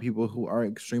outing out people who are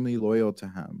extremely loyal to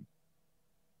him?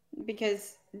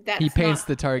 Because that's He paints not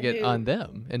the target who- on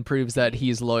them and proves that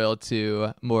he's loyal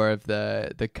to more of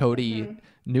the Cody Mhm.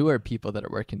 newer people that are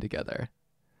working together.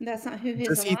 That's not who his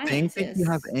Does he alliance think that he is.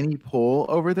 has any pull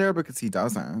over there? Because he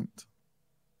doesn't.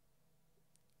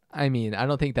 I mean, I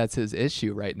don't think that's his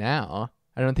issue right now.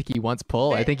 I don't think he wants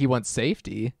pull. I But- think he wants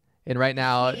safety. And right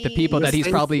now, the He- people that he's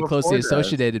The probably safe closely reporters.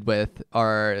 associated with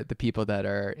are the people that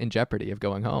are in jeopardy of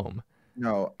going home.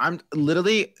 No, I'm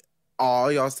literally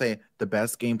all y'all say the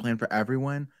best game plan for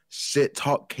everyone. Shit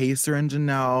talk Kaser and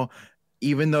Janelle,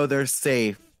 even though they're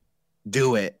safe.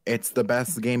 Do it. It's the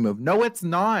best game move. No, it's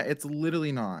not. It's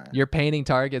literally not. You're painting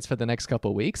targets for the next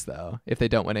couple weeks, though, if they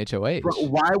don't win HOH. Bro,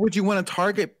 why would you want to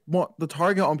target the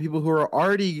target on people who are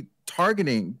already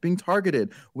being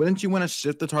targeted? Wouldn't you want to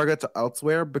shift the target to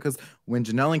elsewhere? Because when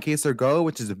Janelle and Kaser go,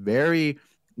 which is very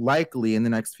likely in the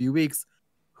next few weeks,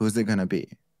 who's it gonna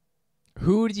be?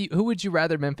 Who would you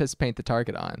rather Memphis paint the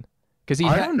target on? Because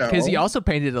I don't know. he also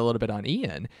painted a little bit on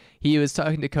Ian. He was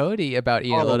talking to Cody about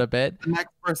Ian a Oh. little bit. The next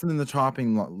person in the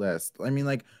chopping list. I mean,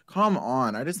 like, come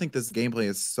on. I just think this gameplay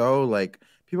is so like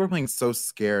people are playing so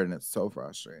scared, and it's so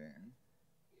frustrating.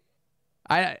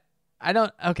 I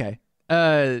don't. Okay.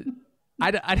 We're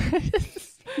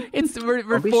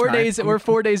Don't be 4 shy. days. We're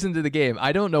 4 days into the game.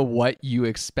 I don't know what you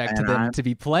expect And them I'm- to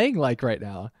be playing like right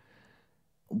now.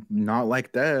 Not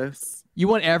like this. You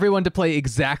want everyone to play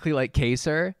exactly like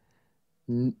Kaser?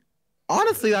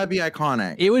 Honestly, that'd be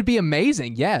iconic. It would be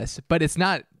amazing, yes, but it's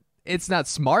not it's not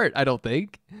smart, I don't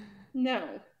think.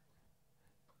 No,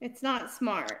 it's not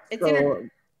smart. It's So,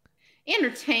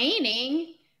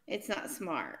 entertaining. It's not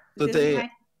smart. So This they- is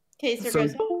my case. so-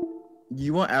 Goes,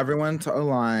 you want everyone to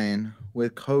align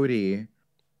with Cody,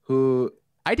 who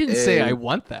I didn't say I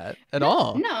want that at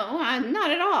all. No, not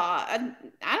at all.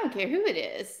 I don't care who it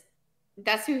is.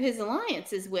 That's who his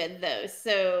alliance is with, though.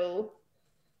 So,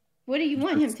 what do you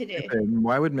want him to do?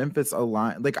 Why would Memphis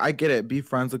align? Like, I get it. Be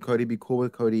friends with Cody. Be cool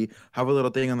with Cody. Have a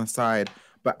little thing on the side.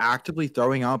 But actively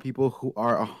throwing out people who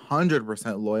are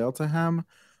 100% loyal to him,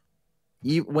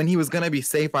 when he was going to be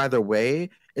safe either way,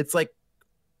 it's like,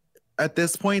 at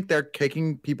this point, they're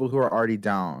kicking people who are already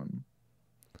down.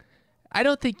 I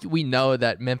don't think we know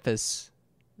that Memphis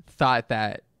thought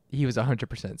that he was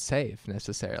 100% safe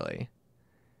necessarily.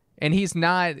 And he's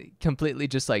not completely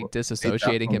just like disassociating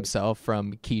definitely- himself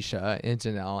from Keisha and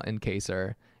Janelle and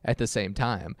Kaysar at the same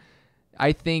time.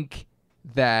 I think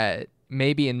that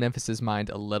maybe in Memphis's mind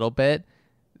a little bit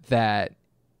that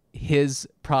his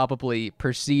probably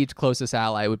perceived closest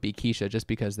ally would be Keisha just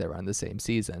because they were on the same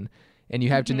season. And you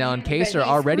have Janelle and But Kaysar he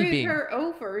already screwed being her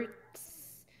over.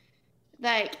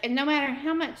 Like, and no matter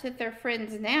how much that they're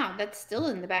friends now, that's still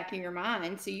in the back of your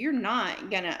mind. So you're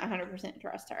not gonna 100%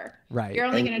 trust her. right. You're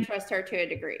only And- gonna trust her to a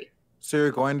degree. So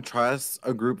you're going to trust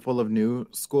a group full of new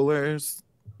schoolers?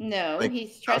 No, Like,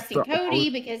 he's trusting the- Cody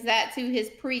because that's who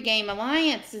his pregame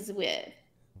alliance is with.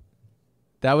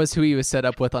 That was who he was set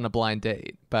up with on a blind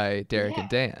date by Derek and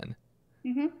Dan.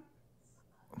 Hmm.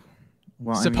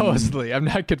 Well, I mean, Supposedly. I'm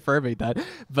not confirming that.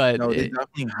 But no, they it-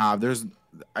 definitely have.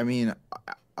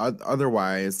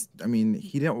 Otherwise,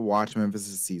 he didn't watch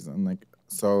Memphis' season. Like,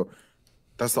 so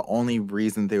that's the only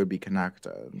reason they would be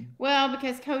connected. Well,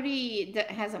 because Cody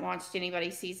hasn't watched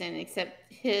anybody's season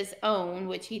except his own,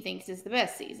 which he thinks is the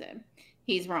best season.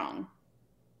 He's wrong.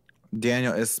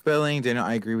 Daniel is spilling. Daniel,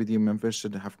 I agree with you. Memphis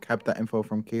should have kept that info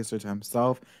from Kaysar to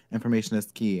himself. Information is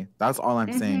key. That's all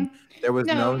I'm saying. There was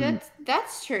No, no.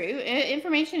 that's true.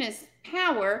 Information is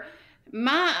power.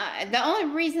 The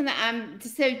only reason that I'm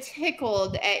so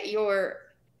tickled at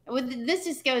this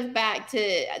just goes back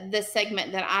to the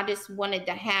segment that I just wanted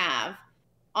to have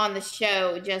on the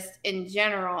show, just in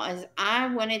general, is I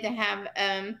wanted to have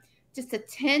just a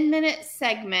 10-minute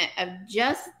segment of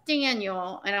just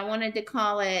Daniel, and I wanted to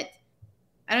call it,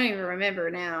 I don't even remember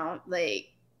now, like,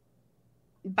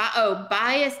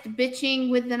 biased bitching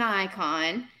with an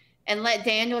icon, and let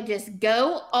Daniel just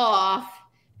go off.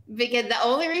 Because the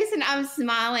only reason I'm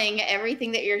smiling at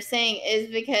everything that you're saying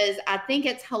is because I think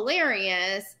it's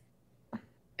hilarious.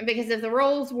 And because if the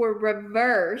roles were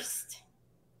reversed,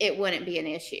 it wouldn't be an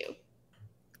issue.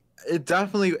 It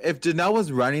definitely. If Janelle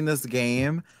was running this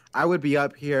game, I would be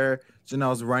up here.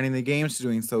 Janelle's running the game. She's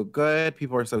doing so good.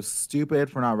 People are so stupid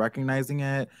for not recognizing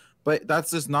it. But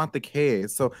that's just not the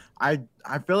case. So I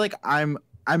feel like I'm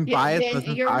biased.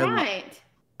 You're right.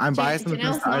 I'm biased in the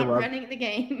sense Janelle's that I not love. running the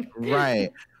game.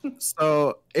 Right.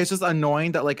 So it's just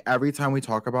annoying that like every time we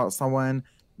talk about someone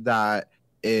that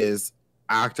is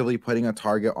actively putting a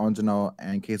target on Janelle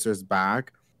and Kaysar's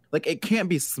back, like it can't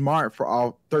be smart for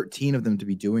all 13 of them to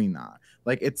be doing that.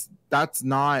 Like that's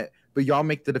not. But y'all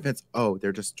make the defense. Oh,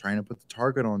 they're just trying to put the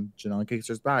target on Janelle and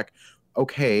Kaysar's back.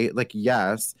 Okay, like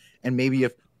yes, and maybe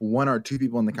if one or two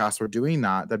people in the cast were doing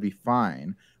that, that'd be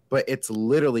fine. But it's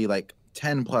literally like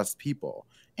 10 plus people.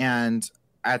 And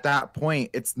at that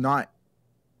point, it's not.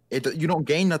 You don't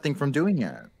gain nothing from doing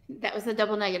it. That was a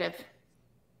double negative.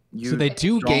 so they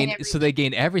do don't- gain. So they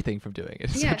gain everything from doing it.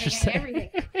 is Yeah, what they you're gain saying.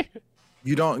 everything.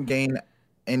 You don't gain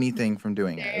anything from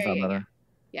doing it. Is There that you go. better?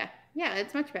 Yeah,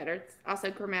 it's much better. It's also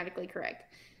grammatically correct.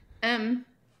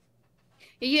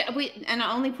 Yeah, and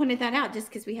I only pointed that out just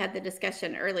because we had the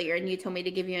discussion earlier, and you told me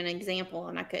to give you an example,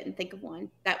 and I couldn't think of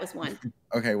one. That was one.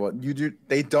 Okay, well, you do.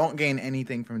 They don't gain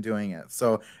anything from doing it,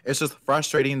 so it's just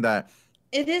frustrating that.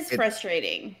 It is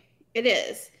frustrating. It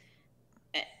is.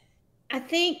 I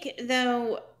think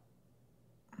though.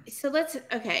 So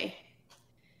okay.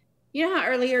 You know how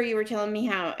earlier you were telling me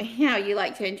how you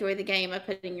like to enjoy the game of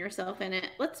putting yourself in it.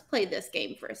 Let's play this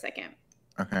game for a second.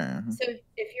 Okay. So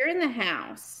if you're in the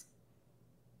house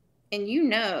and you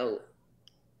know,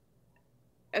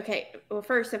 okay, well,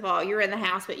 first of all, you're in the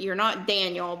house, but you're not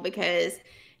Daniel because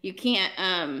you can't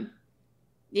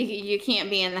you can't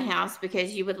be in the house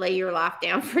because you would lay your life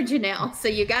down for Janelle. So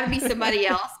you got to be somebody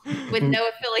else with no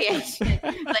affiliation,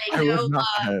 like I no would not.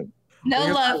 no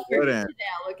Yes, love I for wouldn't.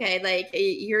 Janelle. Okay, like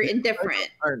you're indifferent.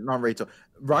 Or not Rachel.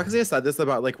 Roxy has said this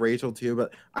about like Rachel too,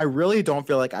 but I really don't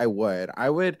feel like I would. I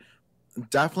would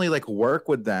definitely like work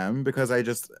with them because I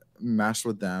just mesh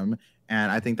with them, and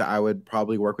I think that I would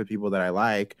probably work with people that I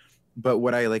like. but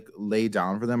would I like lay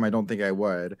down for them? I don't think I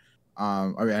would. I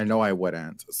mean, I know I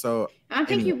wouldn't. So I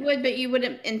think you would, but you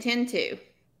wouldn't intend to.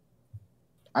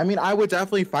 I mean, I would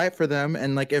definitely fight for them,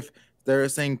 and like if they're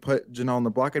saying put Janelle on the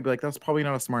block, I'd be like, that's probably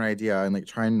not a smart idea, and like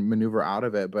try and maneuver out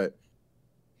of it. But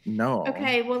no.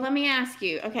 Okay, well, let me ask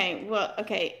you.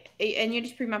 Okay, and you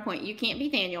just proved my point. You can't be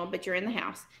Daniel, but you're in the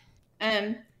house,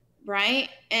 right?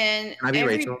 And Can I be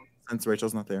Rachel since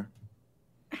Rachel's not there?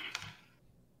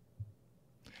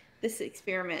 This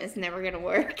experiment is never gonna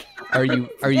work. Are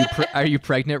you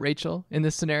pregnant, Rachel, in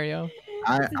this scenario?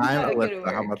 I'm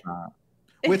Alyssa. How about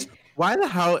that? Which why the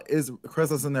hell is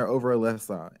Chris in there over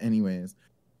Alyssa? Anyways,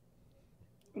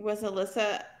 was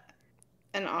Alyssa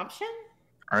an option?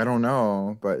 I don't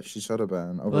know, but she should have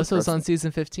been. Alyssa was on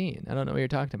season 15. I don't know what you're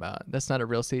talking about. That's not a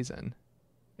real season,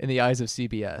 in the eyes of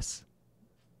CBS.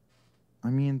 I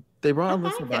mean, they brought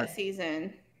Alyssa back. That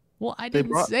season. Well, I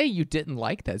didn't say you didn't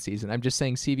like that season. I'm just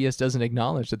saying CBS doesn't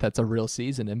acknowledge that that's a real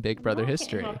season in Big Brother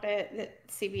history. I can't help it that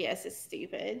CBS is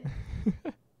stupid.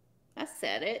 I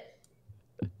said it,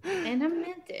 and I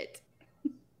meant it.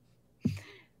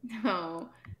 No,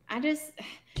 I just.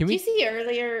 Did you see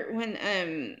earlier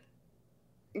when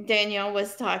Danielle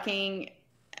was talking?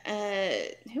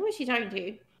 Who was she talking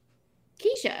to?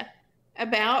 Keisha,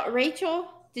 about Rachel.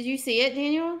 Did you see it,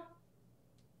 Daniel?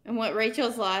 And what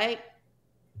Rachel's like?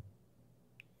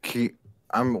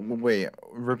 Wait,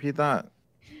 repeat that.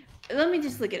 Let me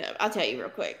just look it up. I'll tell you real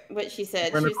quick what she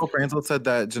said. When Nicole Franzel said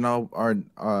that Janelle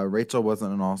or Rachel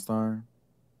wasn't an all-star.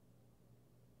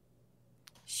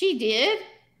 She did?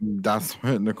 That's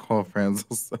what Nicole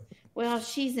Franzel said. Well,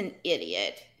 she's an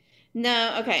idiot.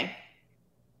 No, okay.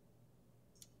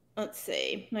 Let's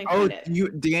see.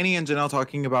 Danny and Janelle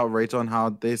talking about Rachel and how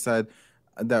they said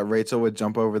that Rachel would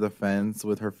jump over the fence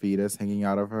with her fetus hanging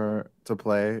out of her to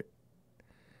play.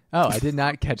 Oh, I did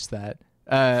not catch that.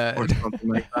 Or something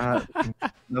like that.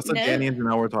 That's what Danny and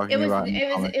Janelle were talking about.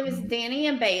 It was Danny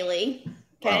and Bailey.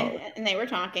 Okay, and they were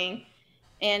talking.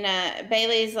 And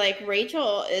Bailey's like,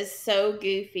 Rachel is so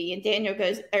goofy. And Danny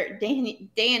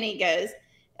goes,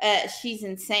 she's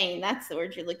insane. That's the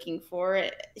word you're looking for.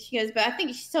 She goes, but I think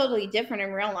she's totally different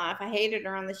in real life. I hated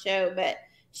her on the show, but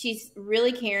she's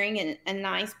really caring and a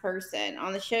nice person.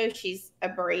 On the show, she's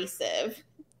abrasive.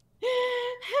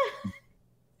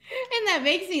 And that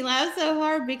makes me laugh so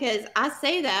hard because I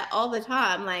say that all the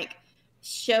time. Like,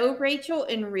 show Rachel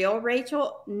and real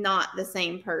Rachel, not the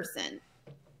same person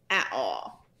at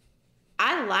all.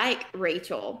 I like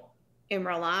Rachel in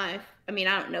real life. I mean,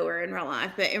 I don't know her in real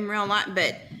life, but in real life,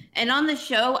 and on the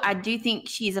show, I do think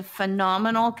she's a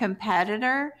phenomenal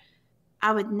competitor.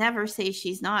 I would never say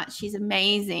she's not. She's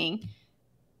amazing.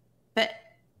 But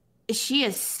she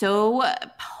is so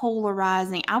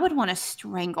polarizing. I would want to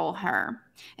strangle her.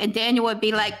 And Daniel would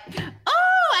be like,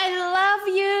 oh, I love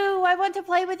you. I want to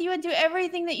play with you and do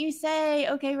everything that you say.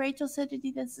 Okay, Rachel said to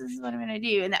do this. This is what I'm going to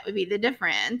do. And that would be the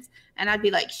difference. And I'd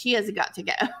be like, she has got to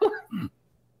go.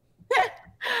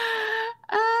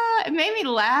 It made me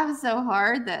laugh so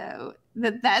hard, though,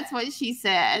 that's what she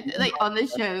said, like on the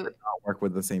show. I would not work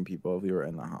with the same people if we were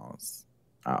in the house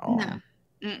at all. No.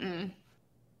 Mm-mm.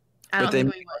 But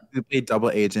then we play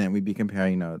double agent. We'd be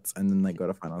comparing notes and then like go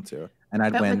to final two. And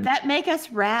I'd win. Would that make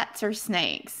us rats or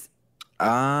snakes?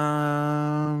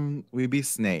 We'd be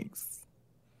snakes.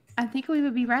 I think we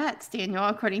would be rats, Daniel,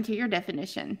 according to your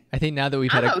definition. I think now that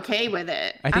we've I'm okay with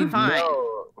it. I'm fine.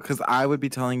 No, because I would be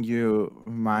telling you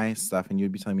my stuff and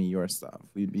you'd be telling me your stuff.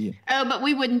 We'd be. Oh, but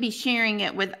we wouldn't be sharing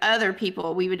it with other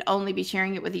people. We would only be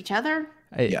sharing it with each other.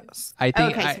 Yes. I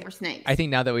think. Okay, so we're snakes. I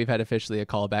think now that we've had officially a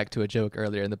callback to a joke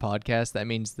earlier in the podcast, that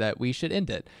means that we should end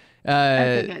it.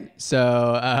 Okay, good.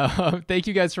 So thank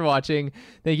you guys for watching.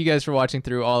 Thank you guys for watching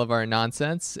through all of our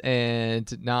nonsense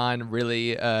and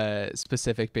non-really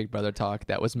specific Big Brother talk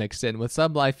that was mixed in with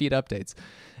some live feed updates,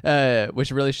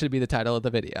 which really should be the title of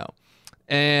the video.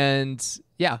 And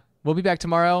yeah, we'll be back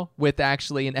tomorrow with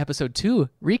actually an episode 2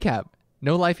 recap.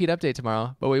 No live feed update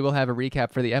tomorrow, but we will have a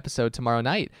recap for the episode tomorrow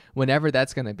night, whenever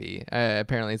that's going to be.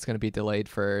 Apparently, it's going to be delayed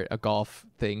for a golf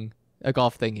thingy.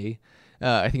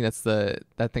 I think that's the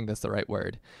right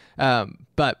word.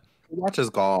 But who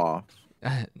watches golf?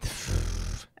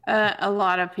 A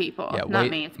lot of people. Yeah,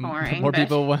 not me. It's boring.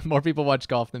 More people watch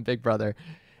golf than Big Brother.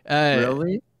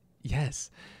 Really? Yes.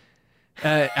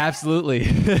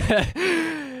 Absolutely.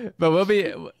 But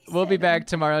we'll be back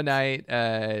tomorrow night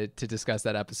to discuss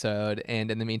that episode.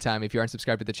 And in the meantime, if you aren't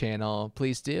subscribed to the channel,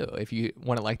 please do. If you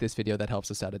want to like this video, that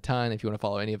helps us out a ton. If you want to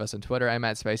follow any of us on Twitter, I'm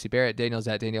at Spicy Barrett. Daniel's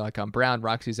at Daniel.com/Brown.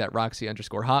 Roxy's at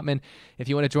Roxy_Hotman. If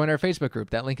you want to join our Facebook group,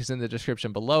 that link is in the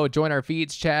description below. Join our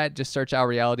feeds chat. Just search Our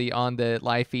Reality on the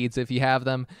live feeds if you have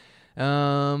them.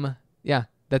 Yeah,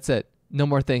 that's it. No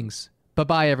more things.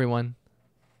 Bye-bye, everyone.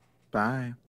 Bye.